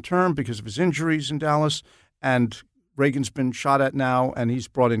a second term because of his injuries in Dallas. And Reagan's been shot at now, and he's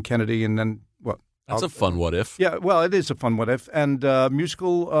brought in Kennedy, and then what? That's a fun what if. Yeah, well, it is a fun what if. And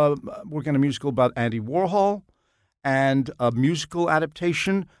working on a musical about Andy Warhol, and a musical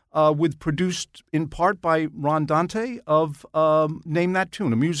adaptation produced in part by Ron Dante of Name That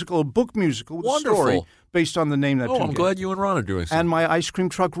Tune, a book musical with Wonderful. a story based on the Name That Tune. I'm glad you and Ron are doing something. And my ice cream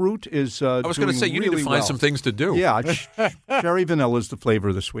truck route is I was going to say, you need to find some things to do. Yeah, cherry vanilla is the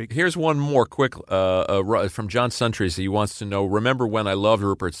flavor this week. Here's one more quick from John Suntracy. He wants to know, remember when I loved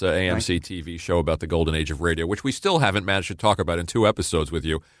Rupert's AMC TV show about the golden age of radio, which we still haven't managed to talk about in 2 episodes with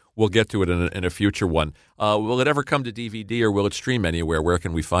you. We'll get to it in a future one. Will it ever come to DVD or will it stream anywhere? Where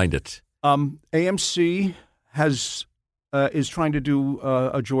can we find it? AMC is trying to do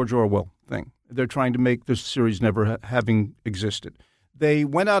a George Orwell thing. They're trying to make this series never having existed. They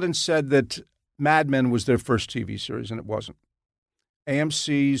went out and said that Mad Men was their first TV series, and it wasn't.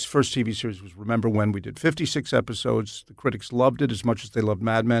 AMC's first TV series was Remember When. We did 56 episodes. The critics loved it as much as they loved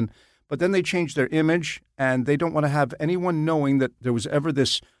Mad Men. But then they changed their image, and they don't want to have anyone knowing that there was ever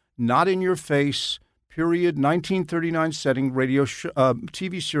this not-in-your-face, period, 1939 setting radio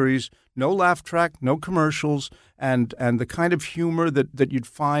TV series, no laugh track, no commercials, and the kind of humor that you'd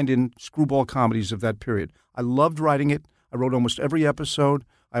find in screwball comedies of that period. I loved writing it. I wrote almost every episode.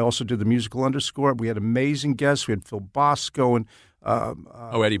 I also did the musical underscore. We had amazing guests. We had Phil Bosco and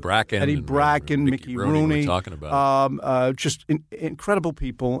Eddie Bracken. Mickey Rooney. We're talking about just incredible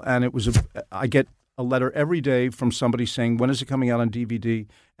people. And it was I get a letter every day from somebody saying, when is it coming out on DVD?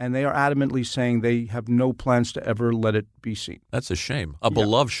 And they are adamantly saying they have no plans to ever let it be seen. That's a shame.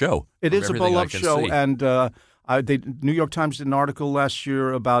 Beloved show. It is a beloved show. And New York Times did an article last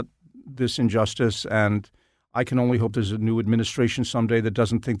year about this injustice, and I can only hope there's a new administration someday that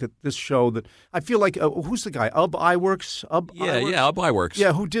doesn't think that this show that I feel like who's the guy? Ub Iwerks? Ub Iwerks.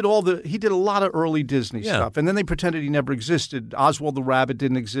 Yeah, who did he did a lot of early Disney stuff, and then they pretended he never existed. Oswald the Rabbit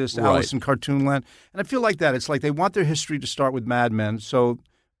didn't exist. Right. Alice in Cartoonland, and I feel like that. It's like they want their history to start with Mad Men. So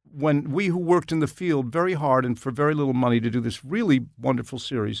when we who worked in the field very hard and for very little money to do this really wonderful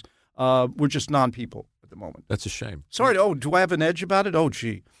series, we're just non-people at the moment. That's a shame. Sorry. Do I have an edge about it? Oh,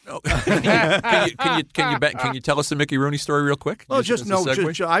 gee. No. Can you tell us the Mickey Rooney story real quick? Well,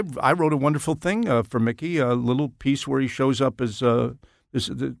 I wrote a wonderful thing for Mickey, a little piece where he shows up as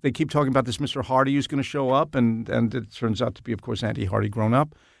they keep talking about this Mr. Hardy who's going to show up, and it turns out to be, of course, Andy Hardy grown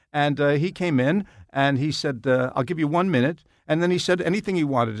up. And he came in and he said, I'll give you 1 minute. And then he said anything he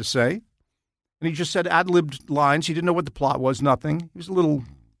wanted to say. And he just said ad-libbed lines. He didn't know what the plot was, nothing. He was a little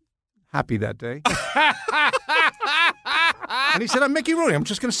happy that day. And he said, I'm Mickey Rooney. I'm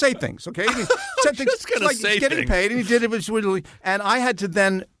just going to say things, okay? And he said things like he's getting paid, and he did it. And I had to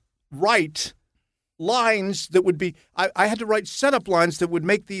then write lines that would be I had to write setup lines that would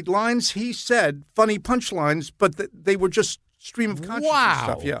make the lines he said funny punchlines, but they were just stream of consciousness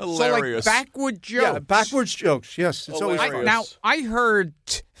stuff. Yeah. Hilarious. So like backward jokes. Yeah, backwards jokes. Yes. It's always fun. Now, I heard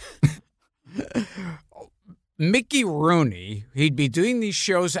Mickey Rooney, he'd be doing these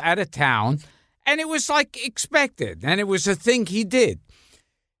shows out of town, and it was like expected, and it was a thing he did.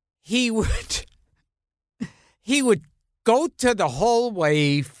 He would go to the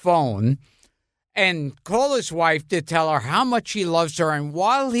hallway phone and call his wife to tell her how much he loves her, and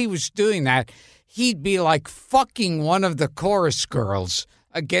while he was doing that, he'd be like fucking one of the chorus girls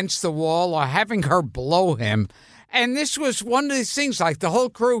against the wall or having her blow him. And this was one of these things, like the whole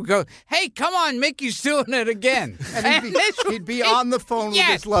crew would go, hey, come on, Mickey's doing it again. And he'd be on the phone with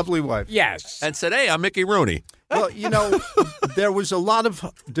his lovely wife. Yes. And said, hey, I'm Mickey Rooney. Well, There was a lot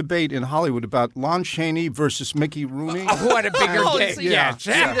of debate in Hollywood about Lon Chaney versus Mickey Rooney. What a bigger game. Yes.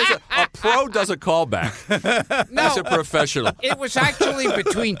 A pro does a callback. No. He's a professional. It was actually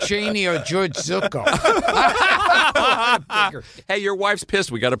between Chaney or George Zucco. Hey, your wife's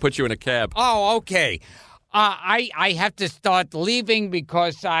pissed. We got to put you in a cab. Oh, okay. I have to start leaving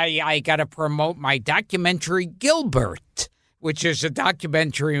because I got to promote my documentary, Gilbert, which is a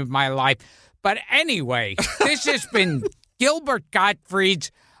documentary of my life. But anyway, this has been Gilbert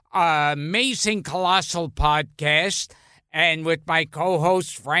Gottfried's amazing colossal podcast, and with my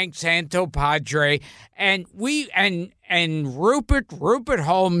co-host Frank Santopadre, and Rupert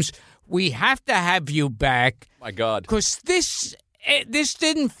Holmes. We have to have you back. My God, because this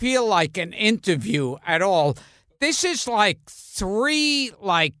didn't feel like an interview at all. This is like three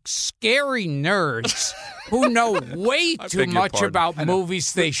scary nerds who know way too much about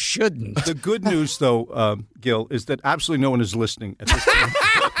movies they shouldn't. The good news, though, Gil, is that absolutely no one is listening at this point.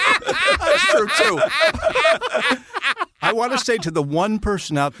 That's true, too. I want to say to the one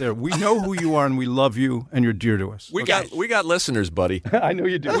person out there, we know who you are and we love you and you're dear to us. We got listeners, buddy. I know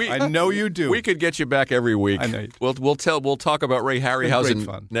you do. I know you do. We could get you back every week. I know you do. We'll talk about Ray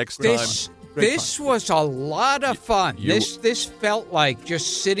Harryhausen next time. This was a lot of fun. This felt like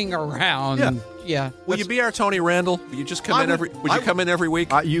just sitting around. Yeah. Will you be our Tony Randall? Will you just come in every? Would you come in every week?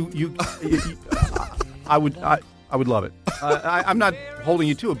 I would love it. I'm not holding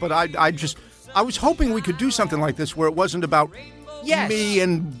you to it, but I was hoping we could do something like this where it wasn't about me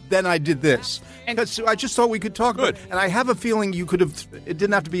and then I did this. Because I just thought we could talk about it. And I have a feeling you could have. It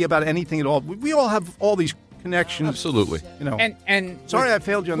didn't have to be about anything at all. We all have all these connections. Absolutely. You know. And sorry I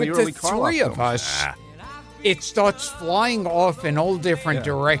failed you on the early Carlisle three of us. It starts flying off in all different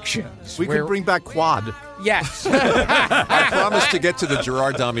directions. We could bring back Quad. Yes. I promise to get to the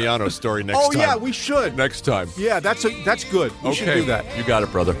Gerard Damiano story next time. Oh, yeah, we should. Next time. Yeah, that's good. We should do that. You got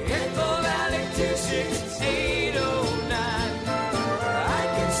it, brother.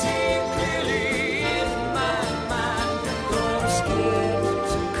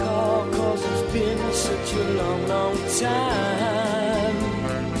 Such a long, long time.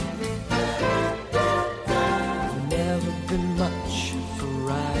 Never been much for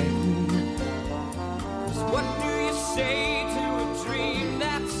riding. 'Cause what do you say to a dream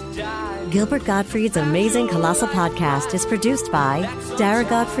that's died? Gilbert Gottfried's Amazing Colossal Podcast is produced by Dara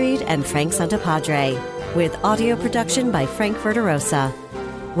Gottfried and Frank Santopadre, with audio production by Frank Verderosa.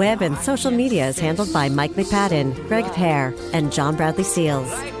 Web and social media is handled by Mike McPadden, Greg Pear, and John Bradley Seals.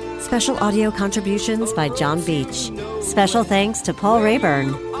 Special audio contributions by John Beach. Special thanks to Paul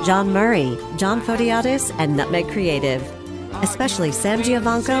Rayburn, John Murray, John Fodiatis, and Nutmeg Creative. Especially Sam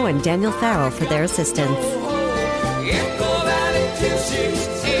Giovanco and Daniel Farrell for their assistance.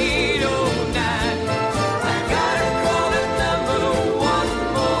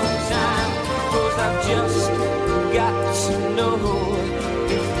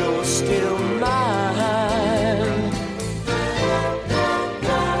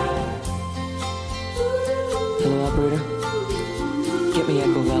 Hello, operator. Get me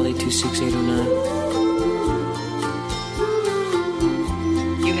Echo Valley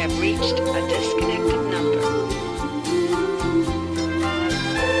 26809. You have reached a disconnected